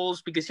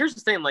prequels because here's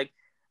the thing, like,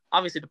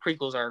 obviously the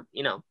prequels are,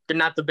 they're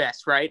not the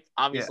best, right?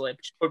 Obviously,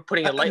 we're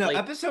putting it lightly. No,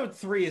 episode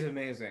 3 is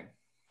amazing.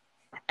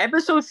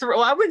 Episode 3,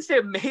 well, I wouldn't say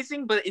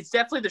amazing, but it's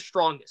definitely the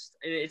strongest.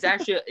 It's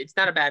actually, it's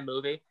not a bad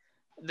movie.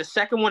 The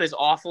second one is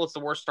awful. It's the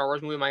worst Star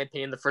Wars movie, in my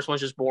opinion. The first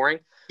one's just boring.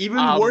 Even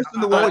worse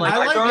than the one with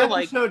I Jar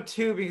like episode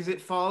 2 because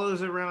it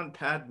follows around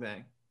Padme.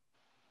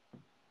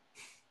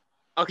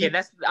 Okay,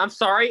 I'm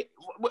sorry.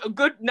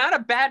 Good, not a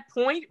bad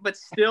point, but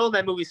still,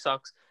 that movie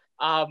sucks.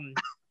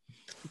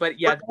 But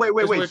yeah.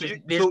 Wait.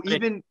 So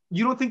even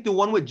you don't think the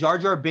one with Jar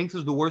Jar Binks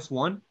is the worst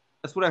one?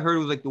 That's what I heard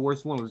was like the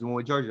worst one was the one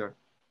with Jar Jar.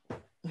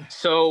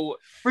 So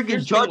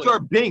freaking Jar Jar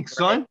Binks,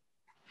 son.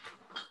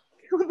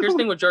 Here's the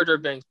thing with Jar Jar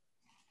Binks.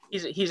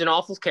 He's an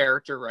awful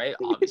character, right?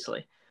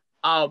 Obviously.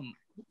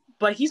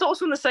 But he's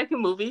also in the second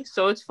movie,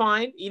 so it's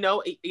fine.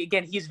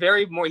 Again, he's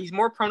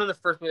more prone in the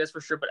first movie, that's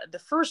for sure. But the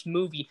first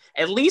movie,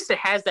 at least it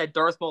has that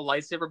Darth Maul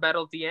lightsaber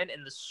battle at the end,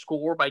 and the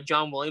score by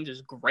John Williams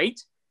is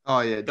great.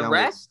 Oh yeah. The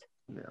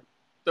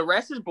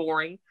rest is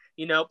boring,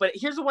 But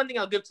here's the one thing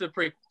I'll give to the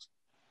prequels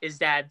is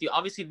that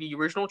obviously the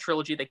original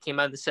trilogy that came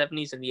out in the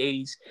 70s and the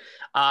 80s,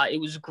 it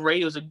was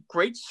great. It was a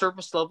great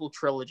surface level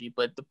trilogy,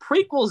 but the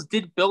prequels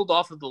did build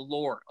off of the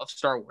lore of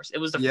Star Wars. It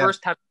was the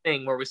first type of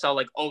thing where we saw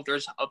like, oh,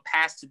 there's a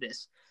past to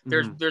this.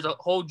 There's a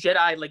whole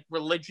Jedi like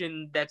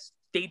religion that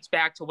dates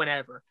back to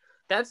whenever.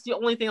 That's the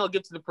only thing I'll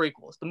give to the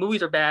prequels. The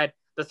movies are bad.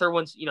 The third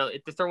one's,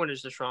 the third one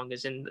is the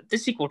strongest. And the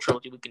sequel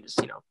trilogy, we can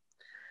just,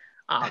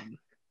 I'm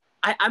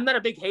not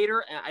a big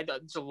hater.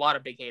 There's a lot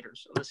of big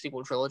haters on the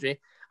sequel trilogy.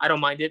 I don't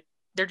mind it.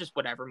 They're just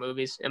whatever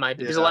movies.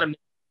 There's a lot of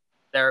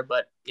there,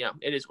 but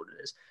it is what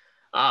it is.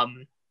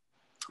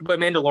 But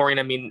Mandalorian,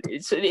 I mean,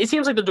 it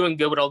seems like they're doing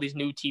good with all these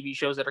new TV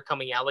shows that are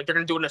coming out. Like they're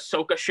gonna do an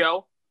Ahsoka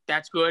show.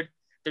 That's good.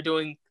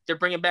 They're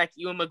bringing back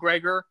Ewan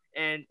McGregor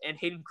and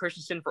Hayden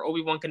Christensen for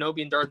Obi-Wan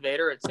Kenobi and Darth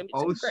Vader. It's gonna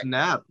be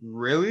snap!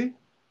 Really?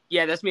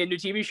 Yeah, that's me a new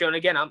TV show, and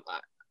again,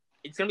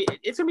 it's gonna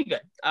be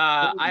good.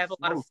 I have a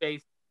lot of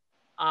faith.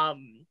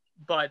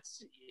 But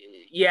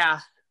yeah.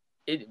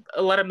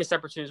 A lot of missed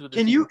opportunities with this.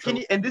 Can you?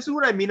 And this is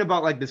what I mean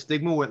about like the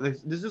stigma. With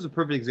this is a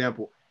perfect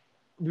example.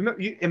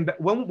 Remember,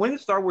 when did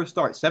Star Wars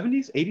start?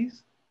 70s,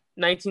 80s?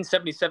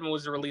 1977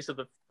 was the release of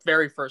the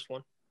very first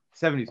one.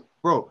 70s,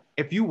 bro.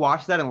 If you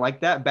watched that and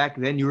like that back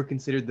then, you were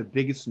considered the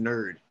biggest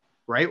nerd,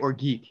 right, or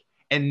geek.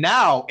 And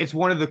now it's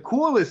one of the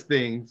coolest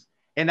things.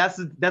 And that's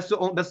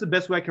the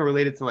best way I can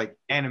relate it to like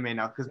anime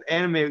now, because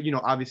anime, you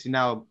know, obviously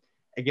now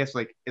I guess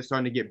like it's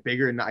starting to get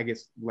bigger and I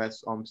guess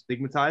less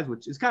stigmatized,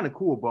 which is kind of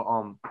cool. But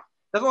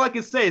that's all I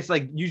can say. It's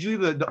like usually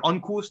the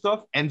uncool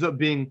stuff ends up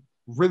being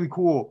really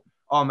cool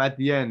at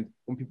the end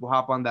when people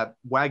hop on that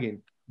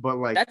wagon. But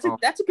like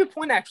that's a good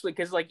point actually,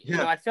 because like you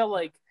Yeah. know I feel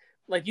like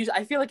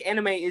I feel like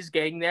anime is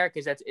getting there,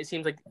 because it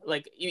seems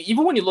like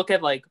even when you look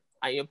at like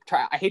I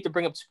hate to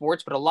bring up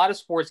sports, but a lot of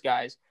sports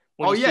guys,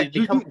 when oh you yeah,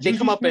 see, they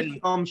come up in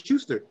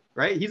Schuster,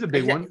 right? He's a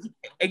big one.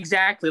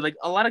 Exactly. Like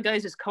a lot of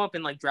guys just come up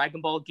in like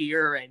Dragon Ball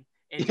gear and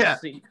Yeah.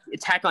 just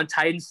Attack on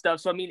Titan stuff.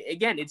 So I mean,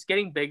 again, it's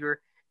getting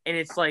bigger, and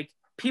it's like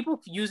people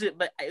use it,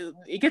 but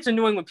it gets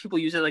annoying when people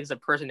use it like as a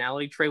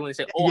personality trait when they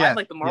say, "Oh, I Yes,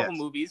 like the Marvel yes.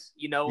 movies,"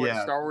 you know, or the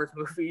Yeah. Star Wars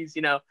movies,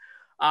 you know.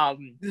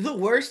 The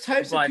worst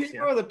types of But, people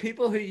yeah. are the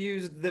people who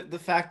use the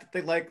fact that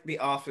they like The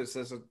Office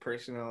as a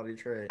personality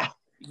trait.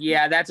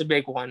 Yeah, that's a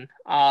big one.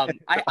 I'll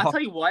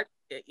tell you what,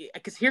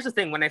 because here's the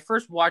thing: when I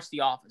first watched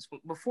The Office,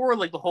 before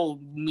like the whole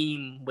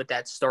meme with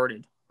that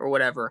started or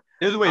whatever.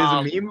 There's a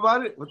meme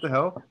about it. What the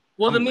hell?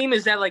 Well, the meme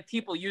is that like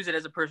people use it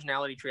as a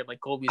personality trait, like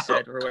Colby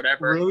said, or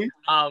whatever. Really?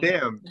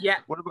 Damn. Yeah,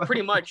 What about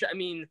pretty much. I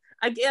mean,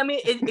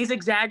 it is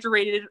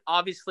exaggerated,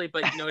 obviously,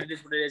 but you know it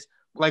is what it is.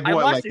 like I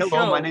what? watched Like the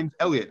hello, show. my name's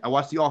Elliot. I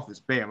watched The Office.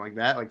 Bam, like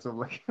that. Like so,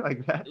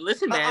 like that.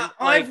 Listen, man.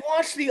 I've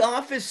watched The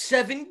Office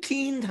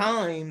 17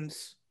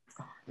 times.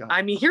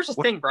 I mean, here's the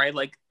thing, right?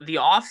 Like, The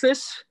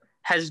Office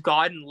has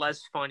gotten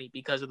less funny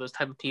because of those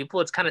type of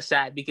people. It's kind of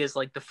sad because,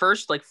 like, the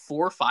first, like,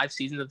 4 or 5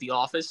 seasons of The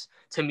Office,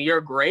 to me,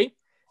 are great.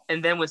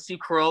 And then when Steve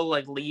Carell,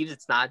 like, leaves,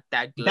 it's not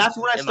that good. That's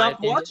when I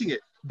stopped watching it.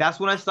 That's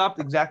when I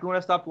stopped. Exactly when I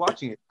stopped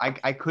watching it.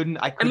 I couldn't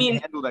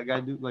handle that guy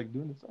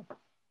doing this stuff.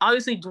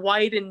 Obviously,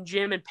 Dwight and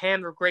Jim and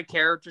Pam are great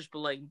characters, but,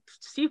 like,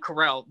 Steve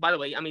Carell, by the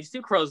way, I mean,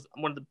 Steve Carell is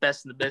one of the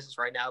best in the business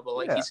right now, but,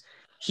 like, Yeah.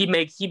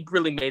 he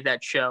really made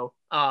that show.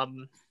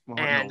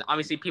 And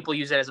obviously people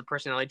use that as a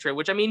personality trait,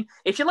 which I mean,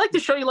 if you like the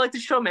show, you like the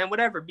show, man,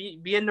 whatever. Be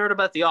a nerd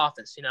about The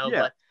Office, you know.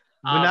 Yeah. But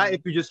not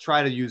if you just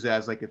try to use it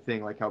as like a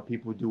thing, like how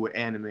people do with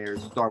anime or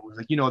Star Wars,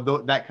 like, you know,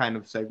 that kind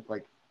of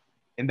like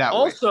in that way.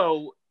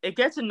 Also, it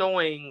gets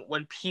annoying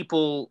when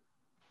people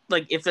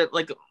like if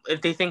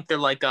they think they're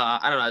like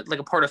I don't know, like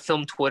a part of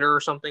film Twitter or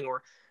something,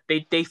 or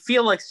they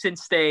feel like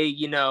since they,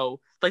 you know,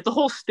 like the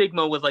whole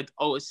stigma with like,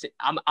 oh,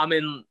 I'm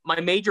in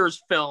my major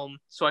is film,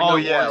 so I know. Oh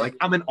yeah, like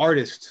I'm an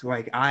artist.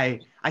 Like I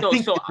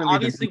think so differently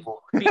obviously than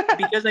people.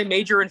 because I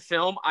major in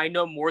film, I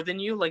know more than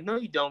you. Like, no,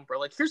 you don't, bro.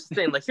 Like, here's the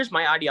thing. Like, here's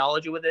my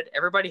ideology with it.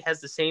 Everybody has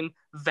the same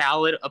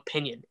valid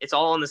opinion. It's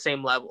all on the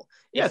same level.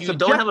 Yeah, If you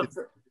don't have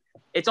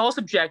it's all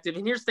subjective.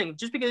 And here's the thing: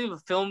 just because you have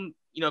a film,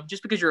 you know,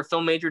 just because you're a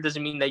film major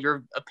doesn't mean that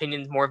your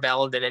opinion is more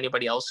valid than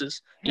anybody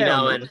else's. You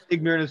know, and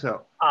ignorant as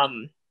hell.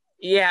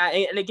 Yeah,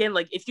 and again,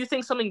 like if you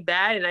think something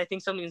bad and I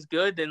think something's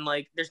good, then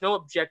like there's no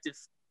objective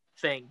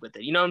thing with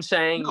it. You know what I'm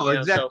saying? No,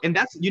 exactly. And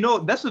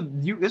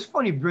it's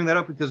funny you bring that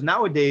up, because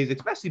nowadays,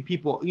 especially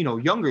people, you know,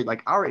 younger,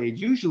 like our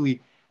age,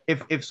 usually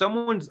if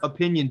someone's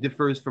opinion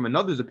differs from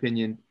another's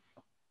opinion,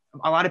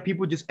 a lot of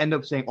people just end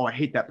up saying, oh, I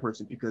hate that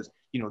person because,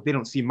 you know, they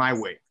don't see my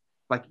way.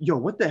 Like, yo,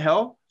 what the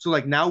hell? So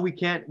like now we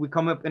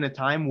come up in a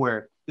time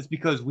where it's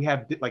because we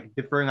have like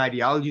differing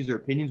ideologies or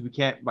opinions, we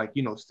can't like,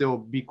 you know, still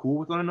be cool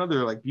with one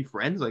another or like be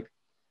friends. Like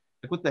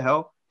what the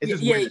hell? It's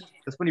just weird.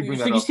 That's funny you bring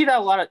that up. You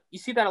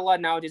see that a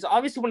lot nowadays.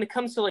 Obviously, when it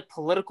comes to like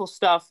political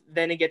stuff,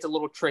 then it gets a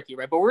little tricky,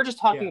 right? But we're just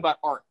talking about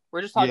art.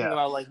 We're just talking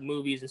about like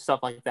movies and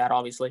stuff like that,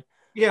 obviously.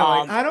 Yeah,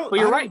 like, I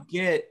don't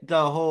get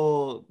the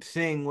whole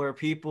thing where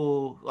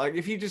people like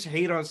if you just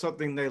hate on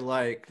something they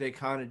like, they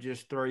kind of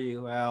just throw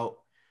you out.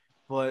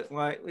 But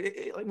like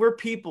we're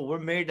people, we're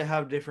made to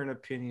have different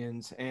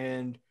opinions,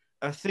 and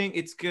I think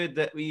it's good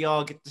that we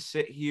all get to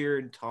sit here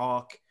and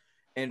talk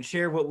and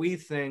share what we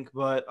think.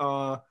 But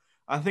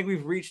I think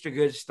we've reached a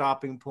good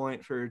stopping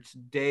point for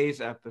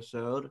today's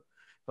episode.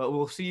 But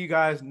we'll see you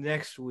guys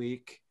next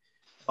week.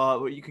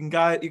 You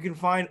can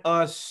find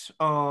us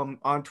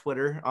on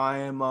Twitter.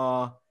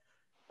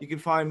 You can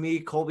find me,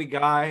 Colby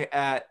Guy,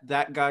 at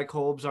that guy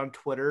Colbs on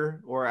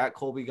Twitter, or at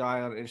Colby Guy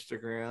on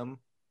Instagram.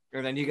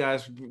 And then you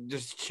guys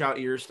just shout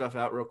your stuff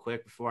out real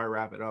quick before I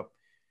wrap it up.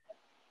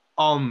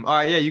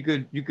 Yeah, you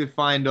could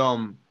find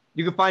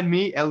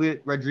me,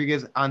 Elliot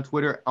Rodriguez, on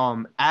Twitter,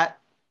 at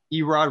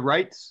Erod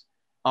Writes,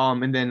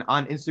 and then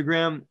on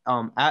Instagram,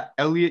 at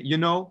Elliot, you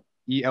know,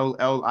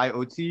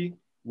 ELLIOT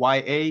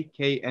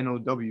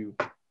YAKNOW.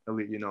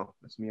 Elliot, you know,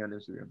 that's me on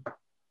Instagram.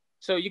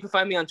 So you can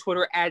find me on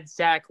Twitter at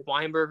Zach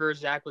Weinberger,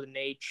 Zach with an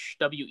H,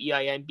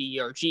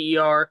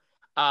 WEINBERGER.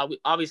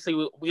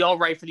 We all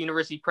write for the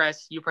University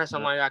Press,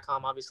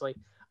 upressonline.com, obviously.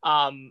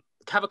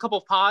 Have a couple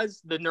of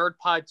pods, the Nerd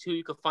Pod 2,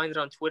 you can find it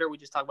on Twitter. We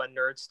just talk about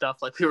nerd stuff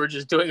like we were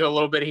just doing a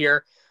little bit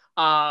here.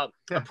 A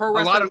pro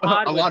wrestling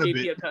pod with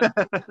JP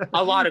Acosta.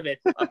 A lot of it.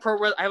 I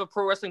have a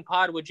pro wrestling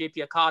pod with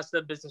JP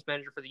Acosta, business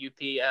manager for the UP,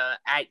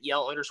 at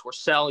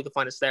Yell_Cell. You can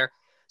find us there.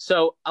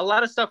 So a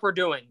lot of stuff we're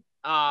doing.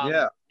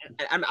 Yeah.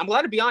 And I'm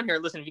glad to be on here.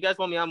 Listen, if you guys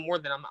want me on more,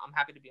 then I'm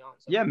happy to be on.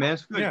 So. Yeah, man,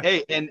 it's good. Yeah.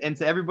 Hey, and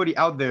to everybody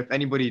out there, if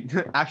anybody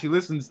actually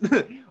listens,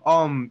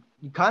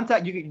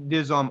 contact you.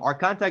 There's our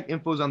contact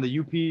info is on the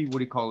UP. What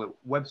do you call it?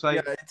 Website.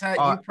 Yeah, it's at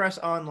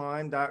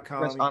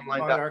upressonline.com. You can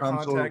find our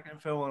upressonline.com, so- contact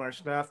info on our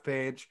staff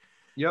page.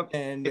 Yep.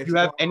 And If you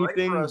have wanna write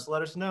anything- for us,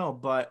 let us know.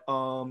 But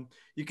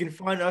you can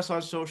find us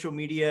on social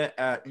media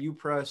at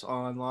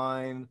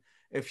upressonline.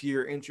 If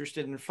you're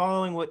interested in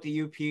following what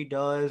the UP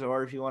does,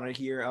 or if you want to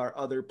hear our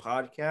other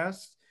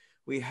podcasts,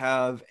 we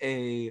have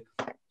a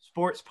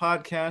sports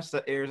podcast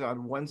that airs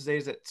on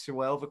Wednesdays at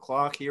 12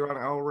 o'clock here on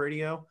Owl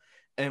Radio.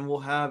 And we'll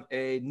have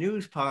a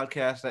news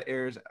podcast that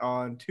airs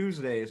on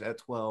Tuesdays at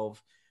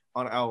 12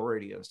 on Owl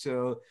Radio.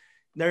 So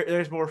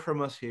there's more from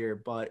us here.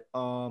 But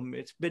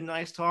it's been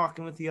nice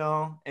talking with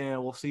y'all,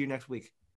 and we'll see you next week.